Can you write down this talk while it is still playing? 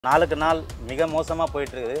நாளுக்கு நாள் மிக மோசமாக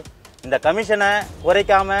போயிட்டுருக்குது. இந்த கமிஷனை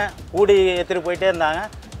குறைக்காம கூடி எடுத்துகிட்டு போயிட்டே இருந்தாங்க.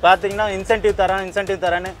 பார்த்தீங்கன்னா இன்சென்டிவ்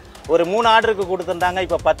தரேன்னு ஒரு 3 ஆர்டருக்கு கொடுத்துருந்தாங்க.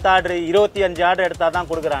 இப்போ 10 ஆர்டரு 25 ஆர்டர் எடுத்தால் தான்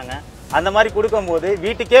கொடுக்குறாங்க. அந்த மாதிரி கொடுக்கும்போது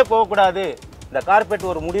வீட்டுக்கே போகக்கூடாது. இந்த கார்பரேட்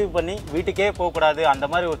ஒரு முடிவு பண்ணி வீட்டுக்கே போகக்கூடாது அந்த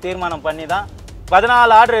மாதிரி ஒரு தீர்மானம் பண்ணி தான்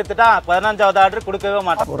 14 ஆர்டர் எடுத்துட்டா 15வது ஆர்டர் கொடுக்கவே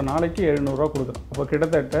மாட்டோம். ஒரு நாளைக்கு 700 ரூபா கொடுக்குறோம். அப்போ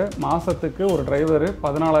கிட்டத்தட்ட மாதத்துக்கு ஒரு டிரைவர்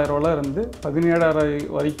 14,000 ரூபாயில இருந்து 17,000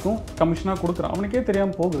 வரைக்கும் கமிஷனாக கொடுக்குறான். அவனுக்கே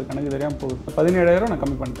தெரியாமல் போகுது, கணக்கு தெரியாமல் போகுது. 17,000 நான்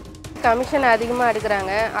கம்மி பண்ணிட்டேன். கமிஷன் அதிகமாக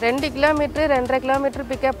எடுக்கிறாங்க. 2 கிலோமீட்டர் 2.5 கிலோமீட்டர்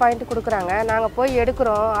பிக்கப் பாயிண்ட் கொடுக்குறாங்க. நாங்கள் போய்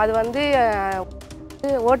எடுக்கிறோம். அது வந்து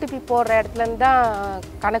ஓடிபி போடுற இடத்துலேருந்து தான்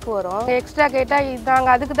கணக்கு வரும். எக்ஸ்ட்ரா கேட்டால்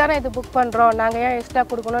நாங்கள் அதுக்கு தானே இது புக் பண்ணுறோம், நாங்கள் ஏன் எக்ஸ்ட்ரா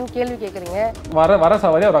கொடுக்கணும்னு கேள்வி கேட்குறீங்க. வர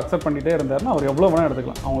சவாரி அவர் அக்செப்ட் பண்ணிகிட்டே இருந்தாருன்னா அவர் எவ்வளோ வேணால்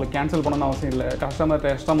எடுத்துக்கலாம். அவங்களுக்கு கேன்சல் பண்ணணும்னு அவசியம் இல்லை. கஸ்டமர்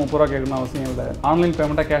எக்ஸ்ட்ரா 30 ரூபா கேட்கணும்னு அவசியம் இல்லை. ஆன்லைன்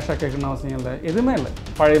பேமெண்ட்டாக கேஷாக கேட்கணும்னு அவசியம் இல்லை. எதுவுமே இல்லை.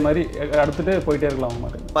 பழைய மாதிரி எடுத்துகிட்டு போயிட்டே இருக்கலாம். அவங்க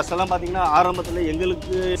மாதிரி ஃபஸ்ட்டெல்லாம் பார்த்தீங்கன்னா ஆரம்பத்தில்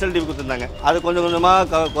எங்களுக்கு எஸ்எல்டி கொடுத்துருந்தாங்க. அது கொஞ்சம்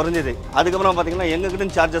கொஞ்சமாக குறைஞ்சிது. அதுக்கப்புறம் பார்த்தீங்கன்னா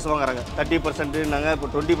எங்ககிட்ட சார்ஜஸ் வாங்குறாங்க. 30% நாங்கள் இப்போ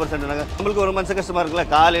 20% நாங்கள். நம்மளுக்கு ஒரு மனசு கஷ்டமாக இருக்குல்ல,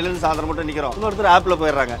 காலையிலேருந்து சாயந்தரம் மட்டும் நிற்கிறோம். இன்னொருத்தர் ஆப்பில்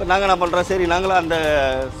போயிடுறாங்க. நாங்கள் என்ன பண்ணுறோம், சரி நாங்களும் அந்த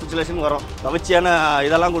சுச்சுவேஷன் வரோம். கவர்ச்சியான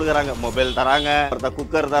இதெல்லாம் கொடுக்குறாங்க. மொபைல் தராங்க, ஒருத்தர்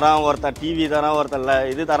குக்கர் தரான், ஒருத்தர் டிவி தரான், ஒருத்தர்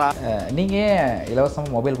இது தரான். நீங்கள்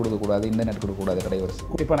இலவசமாக மொபைல் கொடுக்கக்கூடாது, இன்டர்நெட் கொடுக்கக்கூடாது டிரைவர்ஸ்.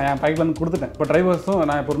 இப்போ நான் என் பைக்கில் கொடுத்துட்டேன். இப்போ டிரைவர்ஸும்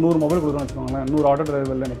நான் இப்போ 100 மொபைல் கொடுக்கணும்னு வச்சுக்கோங்களேன், 100 ஆட்டோ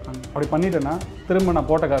டிரைவரில் நிற்பாங்க. அப்படி பண்ணிட்டேன்னா திரும்ப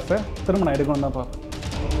நான் போட்ட காசை திரும்ப நான் எடுக்கணும் தான் பார்ப்பேன்.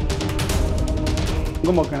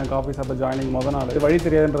 உங்கள் எனக்கு ஆஃபீஸ் அப்போ ஜாயினிங் முதல் நாள் வழி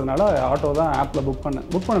தெரியாதுன்றதுனால ஆட்டோ தான் ஆப்பில்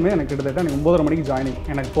புக் பண்ணமே எனக்கு கிட்டத்தட்ட எனக்கு 9:30 மணிக்கு ஜாயினிங்.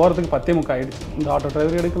 எனக்கு போகிறதுக்கு 10:30 ஆகிடுச்சு. இந்த ஆட்டோ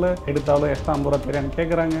டிரைவர் எடுத்தாலும் எக்ஸ்ட்ரா 50 ரூபா தெரியான்னு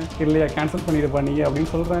கேட்குறாங்க. இல்லையா கேன்சல் பண்ணிட்டு பண்ணீங்க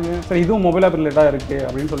அப்படின்னு சொல்கிறாங்க. சரி இதுவும் மொபைல் ஆப் ரிலேட்டாக இருக்குது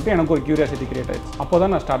அப்படின்னு சொல்லிட்டு எனக்கு ஒரு கியூரியாசிட்டி கிரியேட் ஆகிடுச்சு. அப்போ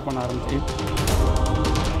தான் நான் ஸ்டார்ட் பண்ண ஆரம்பிச்சேன்.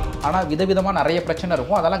 ஆனால் விதவிதமாக நிறைய பிரச்சனை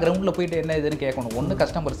இருக்கும். அதெல்லாம் கிரவுண்டில் போயிட்டு என்ன இதுன்னு கேட்கணும். ஒன்று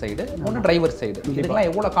கஸ்டமர் சைடு, ஒன்று டிரைவர் சைடு. இதுக்கெல்லாம்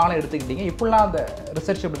எவ்வளோ காலம் எடுத்துக்கிட்டீங்க? இப்படிலாம் அந்த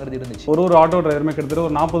ரிசர்ச் அப்படிங்கிறது இருந்துச்சு. ஒரு ஆட்டோ டிரைவருமே கிட்டத்தட்ட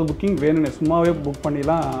ஒரு 40 புக்கிங் வேணும்னு சும்மாவே புக்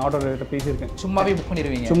பண்ணிலாம் ஆட்டோ டிரைவர்கிட்ட பேசியிருக்கேன். சும்மாவே புக்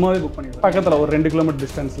பண்ணிடுவீங்க? சும்மாவே புக் பண்ணிடுவேன். பக்கத்தில் ஒரு 2 கிலோமீட்டர்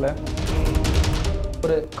டிஸ்டன்ஸில்.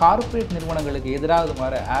 ஒரு கார்பரேட் நிறுவனங்களுக்கு எதிராக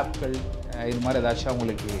மாதிரி ஆப்கள் இது மாதிரி ஏதாச்சும்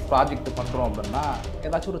அவங்களுக்கு ப்ராஜெக்ட் பண்ணுறோம் அப்படின்னா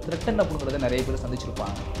ஏதாச்சும் ஒரு த்ரெட்டன் அப்படிங்கிறத நிறைய பேர்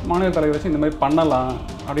சந்திச்சிருப்பாங்க. மாநில தலைவர் வச்சு இந்த மாதிரி பண்ணலாம்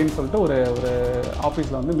அப்படின்னு சொல்லிட்டு ஒரு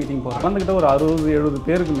ஆஃபீஸில் வந்து மீட்டிங் போகிறோம். வந்துக்கிட்ட ஒரு 60-70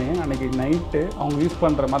 பேருக்குமே அன்றைக்கி நைட்டு அவங்க யூஸ்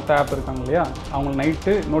பண்ணுற மற்ற ஆப் இருக்காங்க இல்லையா, அவங்க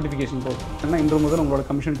நைட்டு நோட்டிஃபிகேஷன் போகும். ஏன்னா இன்று முதல் உங்களோட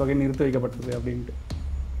கமிஷன் தொகை நிறுத்தி வைக்கப்பட்டது அப்படின்ட்டு.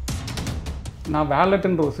 நான்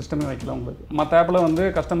வேலெட்டுன்ற ஒரு சிஸ்டமே வைக்கல உங்களுக்கு. மற்ற ஆப்பில் வந்து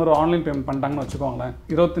கஸ்டமர் ஆன்லைன் பேமெண்ட் பண்ணிட்டாங்கன்னு வச்சுக்கோங்களேன்,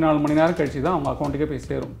 24 மணி நேரம் கழிச்சு தான் அவங்க அக்கௌண்ட்டுக்கே போய்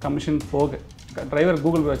சேரும் கமிஷன் போக. டிரைவர்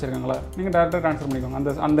கூகுள் பே வச்சுருக்காங்களா, நீங்கள் டேரெக்டாக ட்ரான்ஸ்ஃபர்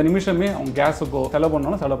பண்ணிக்கோங்க. அந்த நிமிஷமே அவங்க கேஸுக்கோ செலவு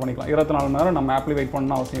பண்ணாலும் செலவு பண்ணிக்கலாம். 24 மணி நேரம் நம்ம ஆப்லேயே வெயிட்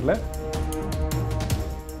பண்ணணும் அவசியம் இல்லை.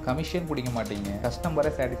 கமிஷன் பிடிக்க மாட்டீங்க,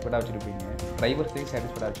 கஸ்டமரை சாட்டிஸ்ஃபைடாக வச்சுருப்பீங்க, டிரைவர்ஸையும்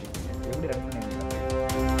சாட்டிஸ்ஃபைடாக வச்சுருப்பீங்க. எப்படி ரன் பண்ணுவீங்க?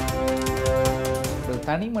 ஒரு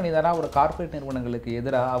தனி மனிதனாக ஒரு கார்பரேட் நிறுவனங்களுக்கு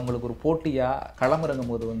எதிராக அவங்களுக்கு ஒரு போட்டியாக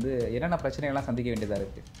களமிறங்கும் போது வந்து என்னென்ன பிரச்சனைகள்லாம் சந்திக்க வேண்டியதாக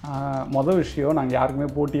இருக்குது? மொதல் விஷயம், நாங்கள் யாருக்குமே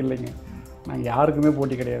போட்டி இல்லைங்க. நாங்கள் யாருக்குமே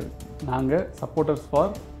போட்டி கிடையாது. நாங்கள் சப்போர்ட்டர்ஸ்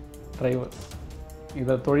ஃபார் டிரைவர்ஸ்.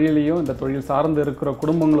 இந்த தொழிலையும் இந்த தொழில் சார்ந்து இருக்கிற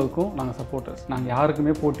குடும்பங்களுக்கும் நாங்கள் சப்போர்ட்டர்ஸ். நாங்கள்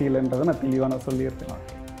யாருக்குமே போட்டி இல்லைன்றதை நான் தெளிவாக சொல்லியிருக்கேன்.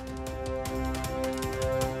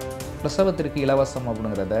 பிரசவத்திற்கு இலவசம்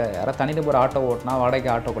அப்படிங்கிறத யாராவது தனிநபர் ஆட்டோ ஓட்டினா வாடகை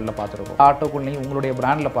ஆட்டோக்குள்ளே பார்த்துருக்கோம். ஆட்டோக்குள்ளேயும் உங்களுடைய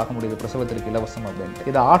பிராண்டில் பார்க்க முடியுது பிரசவத்திற்கு இலவசம் அப்படின்ட்டு.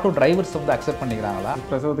 இதை ஆட்டோ டிரைவர்ஸ் வந்து அக்செப்ட் பண்ணிக்கிறாங்களா?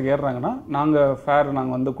 பிரசவத்துக்கு ஏறுறாங்கன்னா நாங்கள் ஃபேர்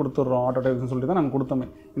நாங்கள் வந்து கொடுத்துட்றோம் ஆட்டோ டிரைவர்ஸ்னு சொல்லிட்டு தான் நாங்கள் கொடுத்தோமே.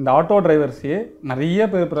 இந்த ஆட்டோ டிரைவர்ஸே நிறைய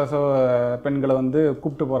பேர் பிரசவ பெண்களை வந்து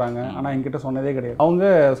கூப்பிட்டு போகிறாங்க. ஆனால் என்கிட்ட சொன்னதே கிடையாது. அவங்க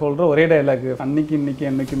சொல்கிற ஒரே டைலாக், இன்னைக்கு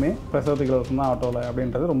என்றைக்குமே பிரசவத்துக்கு இலவசம் தான் ஆட்டோவில்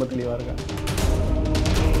அப்படின்றது ரொம்ப தெளிவாக இருக்காங்க.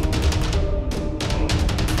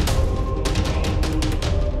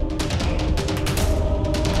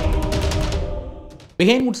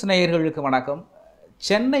 பெஹின்வுட்ஸ் நேயர்களுக்கு வணக்கம்.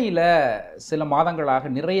 சென்னையில் சில மாதங்களாக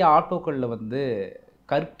நிறைய ஆட்டோக்களில் வந்து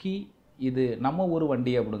கர்க்கி இது நம்ம ஊர்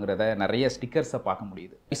வண்டி அப்படிங்கிறத நிறைய ஸ்டிக்கர்ஸை பார்க்க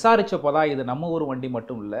முடியுது. விசாரித்தப்போ தான் இது நம்ம ஊர் வண்டி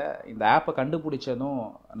மட்டும் இல்லை, இந்த ஆப்பை கண்டுபிடிச்சதும்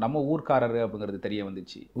நம்ம ஊர்க்காரர் அப்படிங்கிறது தெரிய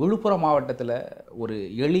வந்துச்சு. விழுப்புரம் மாவட்டத்தில் ஒரு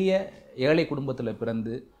எளிய ஏழை குடும்பத்தில்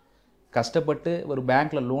பிறந்து கஷ்டப்பட்டு ஒரு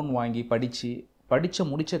பேங்க்கில் லோன் வாங்கி படித்து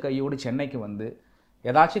முடித்த கையோடு சென்னைக்கு வந்து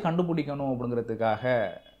ஏதாச்சும் கண்டுபிடிக்கணும் அப்படிங்கிறதுக்காக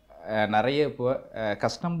நிறைய இப்போ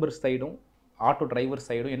கஸ்டமர் சைடும் ஆட்டோ டிரைவர்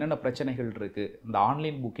சைடும் என்னென்ன பிரச்சனைகள் இருக்குது இந்த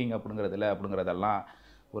ஆன்லைன் புக்கிங் அப்படிங்கிறதெல்லாம்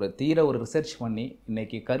ஒரு ஒரு ரிசர்ச் பண்ணி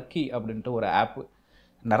இன்றைக்கி கர்க்கி அப்படின்ட்டு ஒரு ஆப்பு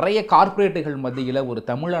நிறைய கார்ப்பரேட்டுகள் மத்தியில் ஒரு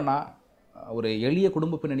தமிழனாக ஒரு எளிய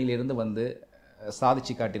குடும்ப பின்னணியிலிருந்து வந்து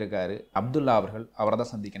சாதிச்சு காட்டியிருக்காரு அப்துல்லா அவர்கள். அவரை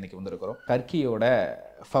தான் சந்திக்க இன்றைக்கி வந்திருக்கிறோம். கர்க்கியோட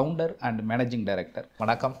ஃபவுண்டர் அண்ட் மேனேஜிங் டைரக்டர்.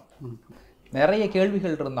 வணக்கம். நிறைய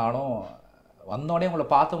கேள்விகள் இருந்தாலும் வந்தோடனே உங்களை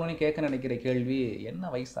பார்த்தோன்னே கேட்க நினைக்கிற கேள்வி, என்ன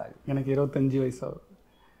வயசாகுது? எனக்கு 25 வயசாகுது.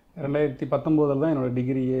 2019 தான் என்னோடய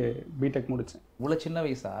டிகிரியே பிடெக் முடித்தேன். இவ்வளோ சின்ன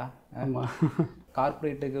வயசா? ஆமாம்.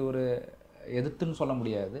 கார்ப்பரேட்டுக்கு ஒரு எதிர்த்துன்னு சொல்ல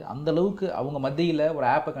முடியாது, அந்த அளவுக்கு அவங்க மத்தியில் ஒரு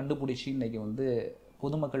ஆப்பை கண்டுபிடிச்சி இன்றைக்கி வந்து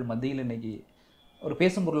பொதுமக்கள் மத்தியில் இன்றைக்கி ஒரு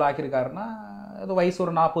பேசும் பொருள் ஆக்கியிருக்காருன்னா அது வயசு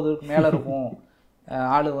ஒரு 40க்கு மேலே இருக்கும்,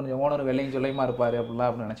 ஆள் கொஞ்சம் ஓனர் வெள்ளையும் சொல்லையுமா இருப்பார் அப்படிலாம்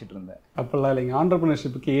அப்படின்னு நினச்சிட்டு இருந்தேன். அப்படிலாம் இல்லைங்க.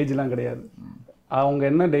 ஆண்டர்பிரினர்ஷிப்புக்கு ஏஜ்லாம் கிடையாது. அவங்க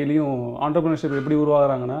என்ன டெய்லியும் ஆண்டர்பிரினர்ஷிப் எப்படி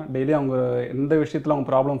உருவாகுறாங்கன்னா, டெய்லியும் அவங்க எந்த விஷயத்தில் அவங்க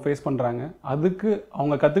ப்ராப்ளம் ஃபேஸ் பண்ணுறாங்க, அதுக்கு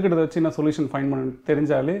அவங்க கற்றுக்கிட்டதை வச்சு என்ன சொல்யூஷன் ஃபைண்ட் பண்ண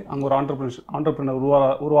தெரிஞ்சாலே அவங்க ஒரு ஆண்டர்பிரினர்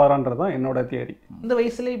உருவாரான்றது தான் என்னோட தியரி. இந்த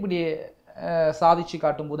வயசுல இப்படி சாதிச்சு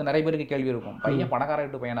காட்டும்போது நிறைய பேருக்கு கேள்வி இருக்கும், பையன் பணக்கார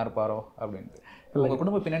வீட்டு பையனாக இருப்பாரோ அப்படின்ட்டு. உங்கள்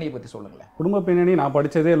குடும்ப பின்னணியை பற்றி சொல்லுங்களேன். குடும்ப பின்னணி நான்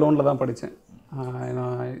படித்ததே லோனில் தான் படித்தேன்.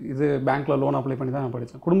 நான் இது பேங்க்கில் லோன் அப்ளை பண்ணி தான் நான்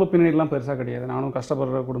படித்தேன். குடும்ப பின்னணிலாம் பெருசாக கிடையாது. நானும்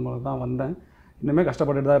கஷ்டப்படுற குடும்பத்தில் தான் வந்தேன், இன்னுமே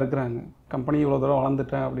கஷ்டப்பட்டுட்டு தான் இருக்கிறாங்க. கம்பெனி இவ்வளோ தூரம்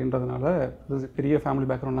வளர்ந்துட்டேன் அப்படின்றதுனால பெரிய ஃபேமிலி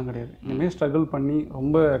பேக்ரவுண்ட்லாம் கிடையாது. இனிமேல் ஸ்ட்ரகிள் பண்ணி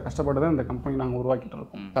ரொம்ப கஷ்டப்பட்டு தான் இந்த கம்பெனி நாங்கள் உருவாக்கிட்டு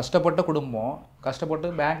இருக்கோம். கஷ்டப்பட்ட குடும்பம், கஷ்டப்பட்டு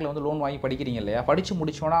பேங்க்கில் வந்து லோன் வாங்கி படிக்கிறீங்க இல்லையா, படித்து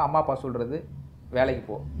முடிச்சோன்னா அம்மா அப்பா சொல்கிறது வேலைக்கு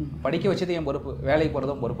போ, படிக்க வச்சது என் பொறுப்பு, வேலைக்கு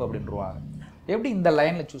போகிறதும் பொறுப்பு அப்படின்ட்டுருவாங்க. எப்படி இந்த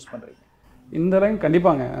லைனில் சூஸ் பண்ணுறீங்க? இந்த லைன்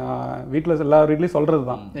கண்டிப்பாங்க வீட்டில் எல்லா வீட்லேயும் சொல்கிறது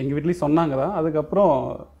தான், எங்கள் வீட்லேயும் சொன்னாங்க தான். அதுக்கப்புறம்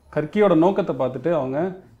கர்க்கியோட நோக்கத்தை பார்த்துட்டு அவங்க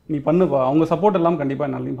நீ பண்ணுப்பா, அவங்க சப்போர்ட் இல்லாமல் கண்டிப்பாக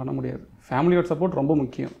என்னாலையும் பண்ண முடியாது. ஃபேமிலியோட சப்போர்ட் ரொம்ப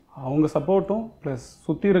முக்கியம். அவங்க சப்போர்ட்டும் ப்ளஸ்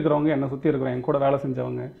சுற்றி இருக்கிறவங்க, என்னை சுற்றி இருக்கிறவங்க, என் கூட வேலை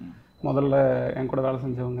செஞ்சவங்க, முதல்ல என் கூட வேலை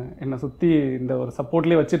செஞ்சவங்க, என்னை சுற்றி இந்த ஒரு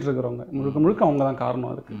சப்போர்ட்லேயே வச்சுட்டு இருக்கிறவங்க, முழுக்க அவங்க தான்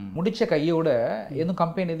காரணம். அதுக்கு முடித்த கையோட எதுவும்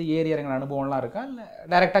கம்பெனி எது ஏறி இறங்கின அனுபவம்லாம் இருக்கா, இல்லை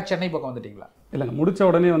டைரெக்டாக சென்னை பக்கம் வந்துட்டிங்களா? இல்லைங்க, முடித்த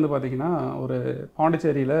உடனே வந்து பார்த்திங்கன்னா ஒரு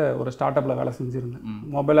பாண்டிச்சேரியில் ஒரு ஸ்டார்ட் அப்பில் வேலை செஞ்சுருந்தேன்.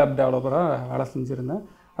 மொபைல் ஆப் டெவலப்பராக வேலை செஞ்சுருந்தேன்.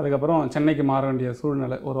 அதுக்கப்புறம் சென்னைக்கு மாற வேண்டிய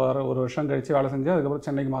சூழ்நிலை, ஒரு வருஷம் கழித்து வேலை செஞ்சு அதுக்கப்புறம்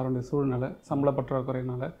சென்னைக்கு மாற வேண்டிய சூழ்நிலை சம்பள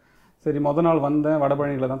பற்றாக்குறையினால. சரி, மொதல் வந்தேன்,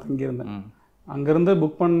 வடபழனியில் தான் தங்கியிருந்தேன். அங்கேருந்து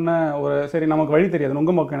புக் பண்ண ஒரு சரி நமக்கு வழி தெரியாது,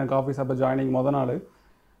 நுங்கம்பாக்கம் எனக்கு ஆஃபீஸ் அப்போ ஜாயினிங் நாள்.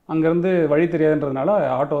 அங்கேருந்து வழி தெரியாதுன்றதுனால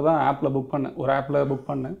ஆட்டோ தான் ஆப்பில் புக் பண்ணேன். ஒரு ஆப்பில் புக்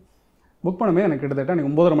பண்ணும்போது எனக்கு கிட்டத்தட்ட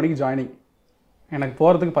அன்றைக்கி 9:30 மணிக்கு ஜாயினிங். எனக்கு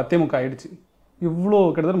போகிறதுக்கு 10:45 ஆகிடுச்சு. இவ்வளோ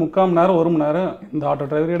கிட்டத்தட்ட 3/4 மணி நேரம் 1 மணி நேரம் இந்த ஆட்டோ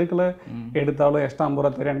டிரைவர் எடுக்கலை, எடுத்தாலும் எக்ஸ்ட்ரா 50 ரூபா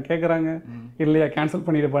தெரியான்னு கேட்குறாங்க. இல்லையா கேன்சல்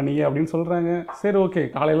பண்ணிடுப்பா நீ அப்படின்னு சொல்கிறாங்க. சரி ஓகே,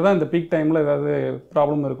 காலையில் தான் இந்த பீக் டைமில் ஏதாவது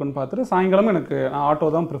ப்ராப்ளம் இருக்குன்னு பார்த்துட்டு சாயங்காலமும் நான் ஆட்டோ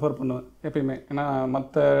தான் ப்ரிஃபர் பண்ணுவேன் எப்பயுமே. ஏன்னா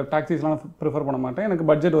மற்ற டாக்ஸிஸ்லாம் ப்ரிஃபர் பண்ண மாட்டேன், எனக்கு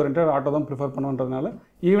பட்ஜெட் ஓரியன்டட் ஆட்டோ தான் ப்ரிஃபர் பண்ணுன்றதுனால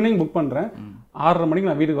ஈவினிங் புக் பண்ணுறேன். 6:30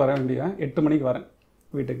 மணிக்கு நான் வீட்டுக்கு வர வேண்டியேன், 8 மணிக்கு வரேன்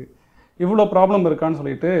வீட்டுக்கு. இவ்வளோ ப்ராப்ளம் இருக்கான்னு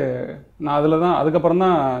சொல்லிட்டு நான் அதில் தான் அதுக்கப்புறம்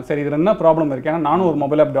தான் சரி இதில் என்ன ப்ராப்ளம் இருக்குது, ஏன்னா நானும் ஒரு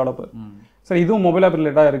மொபைல் ஆப் டெவலப்பர், சரி இதுவும் மொபைல் ஆப்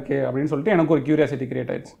ரிலேட்டாக இருக்குது அப்படின்னு சொல்லிட்டு எனக்கு ஒரு கியூரியாசிட்டி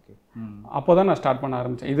கிரியேட் ஆயிடுச்சு. அப்போ தான் நான் ஸ்டார்ட் பண்ண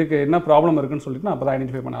ஆரம்பித்தேன், இதுக்கு என்ன ப்ராப்ளம் இருக்குன்னு சொல்லிட்டு நான் அப்போ தான்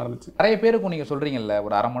ஐடென்டிஃபை பண்ண ஆரம்பிச்சேன். நிறைய பேருக்கு நீங்கள் சொல்கிறீங்கல்ல,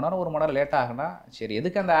 ஒரு 1/2 மணி நேரம் 1 மணி நேரம் லேட் ஆகுனா சரி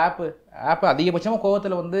எதுக்கு அந்த ஆப்பு அதிகபட்சமாக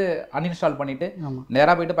கோவத்தில் வந்து அன்இன்ஸ்டால் பண்ணிவிட்டு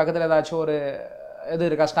நேராக போயிட்டு பக்கத்தில் ஏதாச்சும் ஒரு இது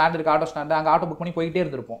இருக்கா, ஸ்டாண்ட் இருக்குது, ஆட்டோ ஸ்டாண்டு, அங்கே ஆட்டோ புக் பண்ணி போயிட்டே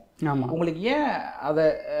இருந்திருப்போம். ஆமாம், உங்களுக்கு ஏன் அதை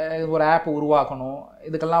ஒரு ஆப் உருவாக்கணும்,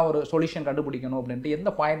 இதுக்கெல்லாம் ஒரு சொல்யூஷன் கண்டுபிடிக்கணும் அப்படின்ட்டு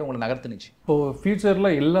எந்த பாயிண்ட் உங்களுக்கு நகர்த்துனுச்சு? இப்போது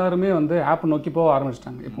ஃபியூச்சரில் எல்லாருமே வந்து ஆப் நோக்கி போக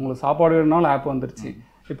ஆரம்பிச்சிட்டாங்க. இப்போ உங்களுக்கு சாப்பாடு வேணுனாலும் ஆப் வந்துருச்சு,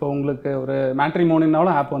 இப்போ உங்களுக்கு ஒரு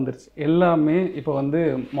மேட்ரிமோனினாலும் ஆப் வந்துருச்சு. எல்லாமே இப்போ வந்து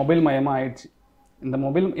மொபைல் மயமாக ஆயிடுச்சு. இந்த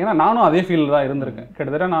மொபைல், ஏன்னா நானும் அதே ஃபீல்டில் தான் இருந்திருக்கேன்.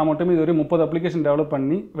 கிட்டத்தட்ட நான் மட்டுமே இது வரையும் 30 அப்ளிகேஷன் டெவலப்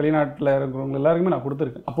பண்ணி வெளிநாட்டில் இருக்கிறவங்க எல்லாருக்குமே நான்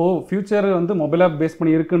கொடுத்துருக்கேன். அப்போது ஃபியூச்சர் வந்து மொபைல் ஆப் பேஸ்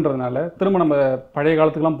பண்ணி இருக்குன்றதுனால திரும்ப நம்ம பழைய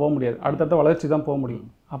காலத்துக்குலாம் போக முடியாது, அடுத்தடுத்த வளர்ச்சி தான் போக முடியும்.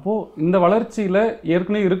 அப்போது இந்த வளர்ச்சியில்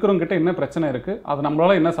ஏற்கனவே இருக்கிறவங்க கிட்ட என்ன பிரச்சனை இருக்குது, அதை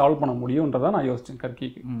நம்மளால் என்ன சால்வ் பண்ண முடியுன்றதை நான் யோசித்தேன்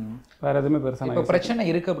கர்க்கிக்கு. வேறு எதுவுமே பெருசாக இப்போ பிரச்சனை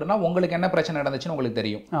இருக்குது அப்படின்னா உங்களுக்கு என்ன பிரச்சனை நடந்துச்சுன்னு உங்களுக்கு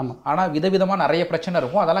தெரியும். ஆமாம், ஆனால் விதவிதமாக நிறைய பிரச்சனை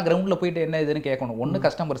இருக்கும், அதெல்லாம் கிரவுண்டில் போயிட்டு என்ன இதுன்னு கேட்கணும். ஒன்று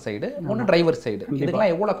கஸ்டமர் சைடு, ஒன்று டிரைவர் சைடு.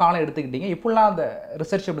 இதுக்கெல்லாம் எவ்வளோ காலம் எடுத்துக்கிட்டீங்க, இப்படிலாம் அந்த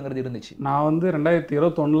ரிசர்ச் அப்படிங்கிறது இருந்துச்சு? நான் வந்து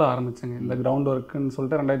 2021 ஆரம்பித்தேங்க இந்த கிரவுண்ட் ஒர்க்குன்னு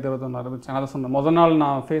சொல்லிட்டு. 2021 ஆரம்பித்தேன். அதை சொன்னேன், நாள்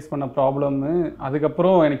நான் ஃபேஸ் பண்ண ப்ராப்ளம்மு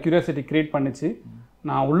அதுக்கப்புறம் எனக்கு கியூரியாசிட்டி க்ரியேட் பண்ணிச்சு.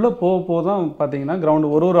 நான் உள்ளே போக தான் பார்த்தீங்கன்னா கிரவுண்டு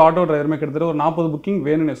ஒரு ஆட்டோ டிரைவருமே கிட்டத்தட்ட ஒரு 40 புக்கிங்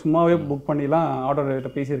வேணும்னு சும்மாவே புக் பண்ணிலாம் ஆட்டோ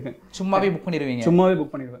டிரைவர்கிட்ட பேசியிருக்கேன். சும்மாவே புக் பண்ணிடுவீங்க? சும்மாவே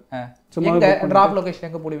புக் பண்ணிடுவேன். டிராப் லொகேஷன்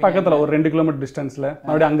எங்கே போடுவீங்க? பக்கத்தில் ஒரு 2 கிலோமீட்டர் டிஸ்டன்ஸில்,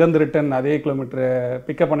 மறுபடியும் அங்கேருந்து ரிட்டர்ன் அதே கிலோமீட்டர்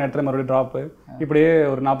பிக்கப் பண்ண இடத்துல மறுபடியும் ட்ராப்பு, இப்படியே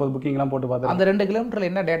ஒரு 40 புக்கிங்லாம் போட்டு பார்த்தேன். அந்த 2 கிலோமீட்டரில்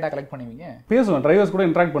என்ன டேட்டா கலெக்ட் பண்ணுவீங்க? பேசுவேன், டிரைவர்ஸ் கூட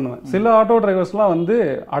இன்ட்ராக்ட் பண்ணுவேன். சில ஆட்டோ டிரைவர்ஸ்லாம் வந்து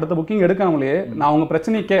அடுத்த புக்கிங் எடுக்காமலே நான் அவங்க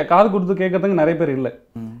பிரச்சனையை காது கொடுத்து கேட்கறதுக்கு நிறைய பேர் இல்லை.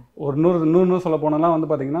 ஒரு 100 சொல்ல போனலாம் வந்து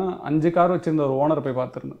பார்த்தீங்கன்னா 5 கார் வச்சிருந்த ஒரு ஓனரை போய்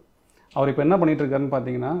பார்த்துருந்தேன். அவர் இப்போ என்ன பண்ணிட்டு இருக்காருன்னு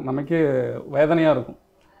பார்த்தீங்கன்னா நமக்கே வேதனையாக இருக்கும்.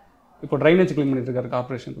 இப்போ ட்ரைனேஜ் க்ளீன் பண்ணிட்டு இருக்காரு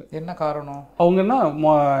கார்பரேஷனில். என்ன காரணம்? அவங்க என்ன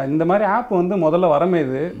இந்த மாதிரி ஆப் வந்து முதல்ல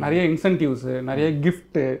வரமேது நிறைய இன்சென்டிவ்ஸு, நிறைய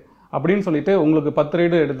கிஃப்ட்டு அப்படின்னு சொல்லிட்டு உங்களுக்கு 10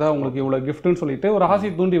 ரைடு எடுத்தால் உங்களுக்கு இவ்வளோ கிஃப்ட்டுன்னு சொல்லிட்டு ஒரு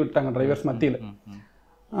ஆசையை தூண்டி விட்டாங்க டிரைவர்ஸ் மத்தியில்.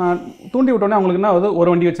 தூண்டி விட்டோடனே அவங்களுக்கு என்ன ஆகுது, ஒரு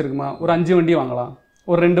வண்டி வச்சிருக்குமா, ஒரு 5 வண்டி வாங்கலாம்,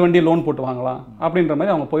 ஒரு 2 வண்டி லோன் போட்டு வாங்கலாம் அப்படின்ற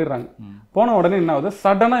மாதிரி அவங்க போயிடுறாங்க. போன உடனே என்ன ஆகுது,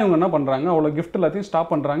 சடனாக இவங்க என்ன பண்ணுறாங்க, அவ்வளோ கிஃப்ட் எல்லாத்தையும்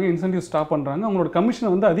ஸ்டாப் பண்ணுறாங்க, இன்சென்டிவ் ஸ்டாப் பண்ணுறாங்க, அவங்களோட கமிஷனை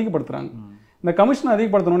வந்து அதிகப்படுத்துகிறாங்க. இந்த கமிஷனை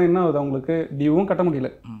அதிகப்படுத்தணுன்னு என்ன ஆகுது, அவங்களுக்கு டியூவும் கட்ட முடியல.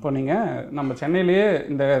 இப்போ நீங்கள் நம்ம சென்னையிலேயே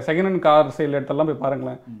இந்த செகண்ட் ஹேண்ட் கார் சேல் இடத்தெல்லாம் போய்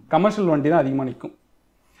பாருங்களேன், கமர்ஷியல் வண்டி தான் அதிகமாக நிற்கும்.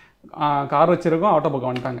 கார் வச்சிருக்கோம், ஆட்டோ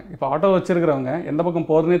பக்கம் வந்துட்டாங்க. இப்போ ஆட்டோ வச்சிருக்கிறவங்க எந்த பக்கம்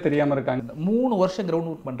போகிறதுனே தெரியாமல் இருக்காங்க. 3 வருஷம்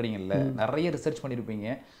கிரவுண்ட் ஒர்க் பண்ணுறீங்கல்ல, நிறைய ரிசர்ச்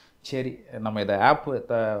பண்ணியிருப்பீங்க. சரி, நம்ம இதை ஆப்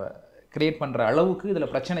கிரியேட் பண்ணுற அளவுக்கு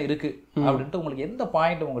இதில் பிரச்சனை இருக்குது அப்படின்ட்டு உங்களுக்கு எந்த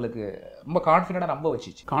பாயிண்ட் உங்களுக்கு ரொம்ப கான்ஃபிடென்ட்டாக நம்ப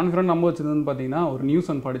வச்சிச்சு? கான்ஃபிடென்ட் நம்ப வச்சதுன்னு பார்த்தீங்கன்னா, ஒரு நியூஸ்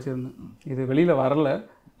ஒன்று படிச்சிருந்தேன். இது வெளியில் வரல.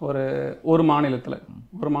 ஒரு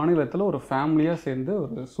மாநிலத்தில் ஒரு ஃபேமிலியாக சேர்ந்து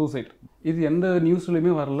ஒரு சூசைட். இது எந்த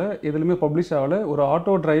நியூஸ்லையுமே வரல, எதுலையுமே பப்ளிஷ் ஆகலை. ஒரு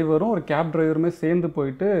ஆட்டோ டிரைவரும் ஒரு கேப் டிரைவருமே சேர்ந்து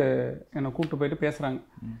போயிட்டு என்னை கூப்பிட்டு போயிட்டு பேசுகிறாங்க.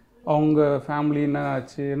 அவங்க ஃபேமிலி என்ன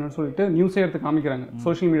ஆச்சு என்னன்னு சொல்லிட்டு நியூஸே எடுத்து காமிக்கிறாங்க.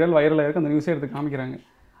 சோஷியல் மீடியாவில் வைரலாக இருக்குது, அந்த நியூஸே எடுத்து காமிக்கிறாங்க.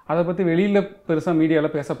 அதை பற்றி வெளியில் பெருசாக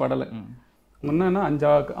மீடியாவில் பேசப்படலை. என்னன்னா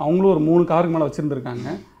அவங்களும் ஒரு 3 காருக்கு மேலே வச்சுருந்துருக்காங்க.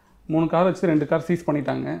 3 கார் வச்சு 2 கார் சீஸ்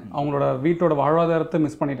பண்ணிட்டாங்க. அவங்களோட வீட்டோட வாழ்வாதாரத்தை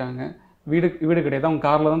மிஸ் பண்ணிட்டாங்க. வீடு கிடையாது, அவங்க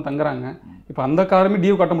காரில் தான் தங்குறாங்க. இப்போ அந்த காருமே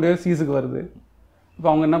டியூ கட்ட முடியாது, சீஸுக்கு வருது. இப்போ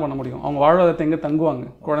அவங்க என்ன பண்ண முடியும்? அவங்க வாழ்வாதாரத்தை எங்கே தங்குவாங்க?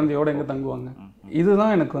 குழந்தையோட எங்கே தங்குவாங்க?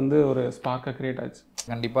 இதுதான் எனக்கு ஒரு ஸ்பார்க்கை கிரியேட் ஆச்சு.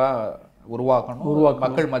 கண்டிப்பாக உருவாக்கணும்,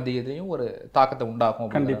 மக்கள் மத்தியிலையும் ஒரு தாக்கத்தை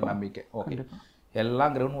உண்டாக்கும் கண்டிப்பாக நம்பிக்கை. ஓகே,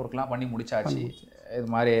 எல்லாம் கிரவுண்ட் ஒர்க்லாம் பண்ணி முடிச்சாச்சு. இது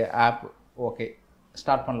மாதிரி ஆப் ஓகே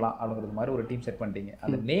ஸ்டார்ட் பண்ணலாம் அப்படிங்கிறது மாதிரி ஒரு டீம் செட் பண்ணிட்டீங்க.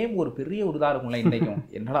 அந்த நேம் ஒரு பெரிய உதாரணம்ல இன்றைக்கும்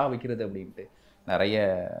என்னடா வைக்கிறது அப்படின்ட்டு நிறைய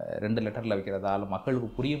 2 லெட்டரில் வைக்கிறதா இல்லை மக்களுக்கு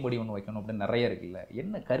புரியும்படி ஒன்று வைக்கணும் அப்படின்னு நிறைய இருக்குல்ல.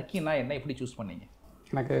 என்ன கர்க்கின்னா என்ன, எப்படி சூஸ் பண்ணீங்க?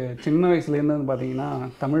 எனக்கு சின்ன வயசுலேருந்து பார்த்தீங்கன்னா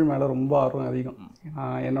தமிழ் மேலே ரொம்ப ஆர்வம் அதிகம்.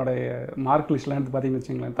 என்னுடைய மார்க் லிஸ்ட்லாம் எடுத்து பார்த்தீங்கன்னு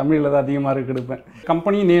வச்சுங்களேன், தமிழில் தான் அதிக மார்க் எடுப்பேன்.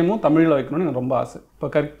 கம்பெனி நேமும் தமிழில் வைக்கணும்னு எனக்கு ரொம்ப ஆசை. இப்போ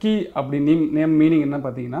கர்க்கி அப்படி நேம் மீனிங் என்ன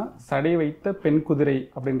பார்த்தீங்கன்னா, சடை வைத்த பெண் குதிரை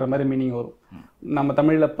அப்படின்ற மாதிரி மீனிங் வரும். நம்ம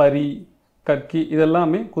தமிழில் பரி, கர்க்கி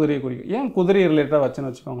இதெல்லாமே குதிரையை குறிக்கும். ஏன் குதிரை ரிலேட்டடாக வச்சுன்னு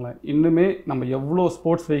வச்சுக்கோங்களேன், இன்னுமே நம்ம எவ்வளோ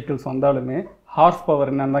ஸ்போர்ட்ஸ் வெஹிக்கிள்ஸ் வந்தாலுமே ஹார்ஸ் பவர்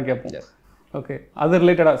என்னன்னு தான் கேட்போம். ஓகே, அது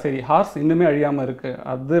ரிலேட்டடாக சரி ஹார்ஸ் இன்னுமே அழியாமல் இருக்குது,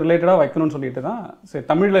 அது ரிலேட்டடாக வைக்கணும்னு சொல்லிட்டு தான் சரி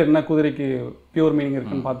தமிழில் என்ன குதிரைக்கு பியூர் மீனிங்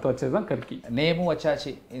இருக்குன்னு பார்த்து வச்சது தான் கர்க்கி. நேமும்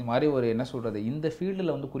வச்சாச்சு. இது மாதிரி ஒரு என்ன சொல்கிறது, இந்த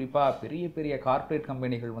ஃபீல்டில் குறிப்பாக பெரிய பெரிய கார்ப்பரேட்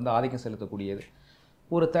கம்பெனிகள் ஆதிக்கம் செலுத்தக்கூடியது.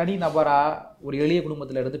 ஒரு தனி நபராக ஒரு எளிய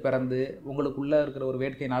குடும்பத்தில் இருந்து பிறந்து உங்களுக்குள்ளே இருக்கிற ஒரு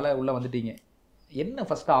வேட்கையினால் உள்ளே வந்துட்டீங்க. என்ன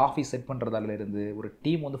ஃபஸ்ட்டு ஆஃபீஸ் செட் பண்ணுறதுலேருந்து ஒரு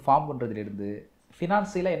டீம் ஃபார்ம் பண்ணுறதுலேருந்து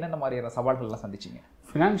ஃபினான்ஷியலாக என்னென்ன மாதிரியான சவால்கள்லாம் சந்திச்சிங்க?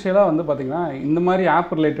 ஃபினான்ஷியலாக பார்த்தீங்கன்னா இந்த மாதிரி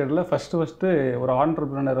ஆப் ரிலேட்டடில் ஃபஸ்ட்டு ஒரு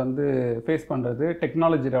ஆண்டர்பிரினர் ஃபேஸ் பண்ணுறது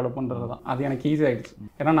டெக்னாலஜி டெவலப் பண்ணுறது தான். அது எனக்கு ஈஸி ஆகிடுச்சு.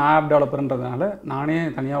 ஏன்னா நான் ஆப் டெவலப்பர்ன்றதுனால நானே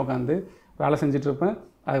தனியாக உட்காந்து வேலை செஞ்சுட்ருப்பேன்.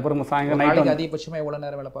 அதுக்கப்புறம் சாயங்காலம் நைட் அதிகபட்சமாக எவ்வளோ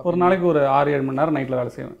நேரம் வேலை பார்ப்பேன்? ஒரு நாளைக்கு ஒரு 6-7 மணி நேரம் நைட்டில்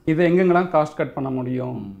வேலை செய்வேன். இது எங்கெங்கெல்லாம் காஸ்ட் கட் பண்ண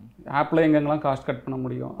முடியும், ஆப்பில் எங்கெங்கெல்லாம் காஸ்ட் கட் பண்ண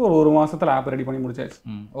முடியும், ஒரு மாதத்தில் ஆப் ரெடி பண்ணி முடிச்சாச்சு.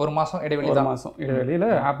 ஒரு மாதம் இடைவெளியில்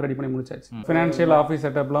ஆப் ரெடி பண்ணி முடிச்சாச்சு. ஃபினான்ஷியல் ஆஃபீஸ்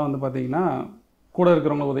செட்டப்லாம் பார்த்தீங்கன்னா கூட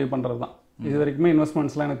இருக்கிறவங்க உதவி பண்ணுறது தான். இது வரைக்குமே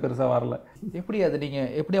இன்வெஸ்ட்மெண்ட்ஸ்லாம் எனக்கு பெருசாக வரல. எப்படி அது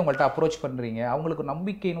நீங்கள் எப்படி அவங்கள்ட்ட அப்ரோச் பண்ணுறீங்க? அவங்களுக்கு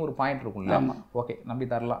நம்பிக்கைன்னு ஒரு பாயிண்ட் இருக்கும்ல, ஓகே நம்பி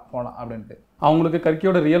தரலாம் போகலாம் அப்படின்ட்டு. அவங்களுக்கு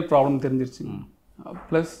கர்க்கியோட ரியல் ப்ராப்ளம் தெரிஞ்சிருச்சு.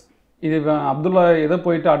 ப்ளஸ் இது அப்துல்லா எதை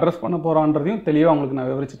போயிட்டு அட்ரஸ் பண்ண போகிறான்றதையும் தெளிவாக அவங்களுக்கு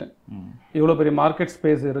நான் விவரிச்சிட்டேன். இவ்வளோ பெரிய மார்க்கெட்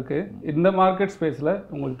ஸ்பேஸ் இருக்குது. இந்த மார்க்கெட் ஸ்பேஸில்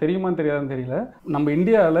உங்களுக்கு தெரியுமான்னு தெரியாதுன்னு தெரியல, நம்ம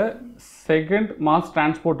இந்தியாவில் செகண்ட் மாஸ்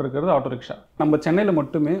டிரான்ஸ்போர்ட் இருக்கிறது ஆட்டோ ரிக்ஷா. நம்ம சென்னையில்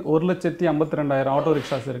மட்டுமே 1,52,000 ஆட்டோ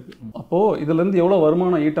ரிக்ஷாஸ் இருக்குது. அப்போது இதுலேருந்து எவ்வளோ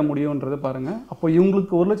வருமானம் ஈட்ட முடியுன்றது பாருங்கள். அப்போ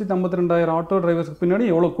இவங்களுக்கு 1,52,000 ஆட்டோ டிரைவர்ஸ்க்கு பின்னாடி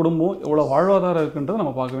எவ்வளோ குடும்பம் எவ்வளோ வாழ்வாதாரம் இருக்குன்றது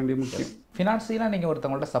நம்ம பார்க்க வேண்டிய முக்கியம். ஃபினான்ஷியலாக நீங்கள்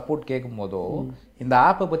ஒருத்தவங்கள்ட்ட சப்போர்ட் கேட்கும் போதோ இந்த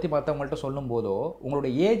ஆப்பை பற்றி மற்றவங்கள்ட்ட சொல்லும் போதோ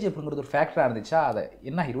உங்களுடைய ஏஜ் அப்படிங்கிறது ஒரு ஃபேக்டராக இருந்துச்சா? அதை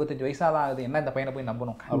என்ன 25 வயசாக தான் ஆகுது, என்ன இந்த பையனை போய்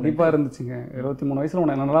நம்பணும்? கண்டிப்பாக இருந்துச்சுங்க. 23 வயசில்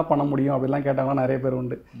உன்னை என்னெல்லாம் பண்ண முடியும் அப்படிலாம் கேட்டாங்கன்னா நிறைய பேர்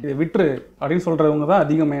உண்டு. இதை விட்டுரு அப்படின்னு சொல்கிறவங்க தான்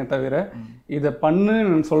அதிகமே தவிர இதை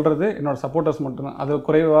பண்ணுன்னு சொல்கிறது என்னோட சப்போர்ட்டர்ஸ் மட்டும்தான். அது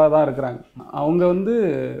குறைவாக தான் இருக்கிறாங்க. அவங்க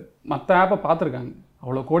மற்ற ஆப்பை பார்த்துருக்காங்க.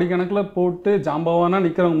 அவ்வளோ கோடிக்கணக்கில் போட்டு ஜாம்பவானா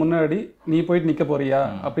நிற்கிறவங்க முன்னாடி நீ போயிட்டு நிற்க போறியா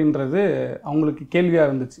அப்படின்றது அவங்களுக்கு கேள்வியாக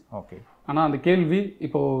இருந்துச்சு. ஓகே, ஆனால் அந்த கேள்வி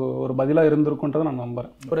இப்போது ஒரு பதிலாக இருந்திருக்குன்றதை நான்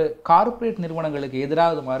நம்புகிறேன். ஒரு கார்ப்பரேட் நிறுவனங்களுக்கு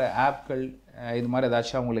எதிராக இது மாதிரி ஆப்கள் இது மாதிரி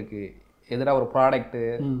ஏதாச்சும் அவங்களுக்கு எதிராக ஒரு ப்ராடக்ட்டு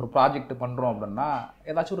ஒரு ப்ராஜெக்ட் பண்ணுறோம் அப்படின்னா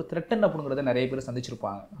ஏதாச்சும் ஒரு த்ரெட்டன் அப்படிங்கிறத நிறைய பேர்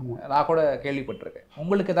சந்திச்சிருப்பாங்க. நான் கூட கேள்விப்பட்டிருக்கேன்.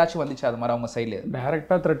 உங்களுக்கு ஏதாச்சும் வந்துச்சு அது மாதிரி அவங்க சைடில்?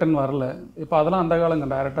 டைரெக்டாக த்ரெட்டன் வரல. இப்போ அதெல்லாம் அந்த காலங்க.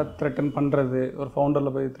 டைரெக்டாக த்ரெட்டன் பண்ணுறது, ஒரு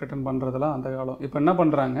ஃபவுண்டரில் போய் த்ரெட்டன் பண்ணுறதுலாம் அந்த காலம். இப்போ என்ன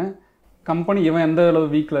பண்ணுறாங்க, கம்பெனி இவன் எந்த அளவு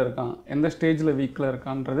வீக்கில் இருக்கான், எந்த ஸ்டேஜில் வீக்கில்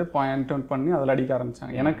இருக்கான்றது பாயிண்ட் அவுட் பண்ணி அதில் அடிக்க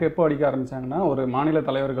ஆரம்பித்தாங்க. எனக்கு எப்போ அடிக்க ஆரம்பித்தாங்கன்னா, ஒரு மாநில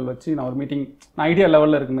தலைவர்கள் வச்சு நான் ஒரு மீட்டிங், நான் ஐடியா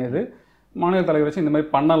லெவலில் இருக்குமே இது மாநில தலைவர் வச்சு இந்த மாதிரி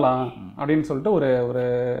பண்ணலாம் அப்படின்னு சொல்லிட்டு ஒரு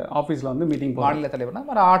ஆஃபீஸில் மீட்டிங் போகிறோம். மாநில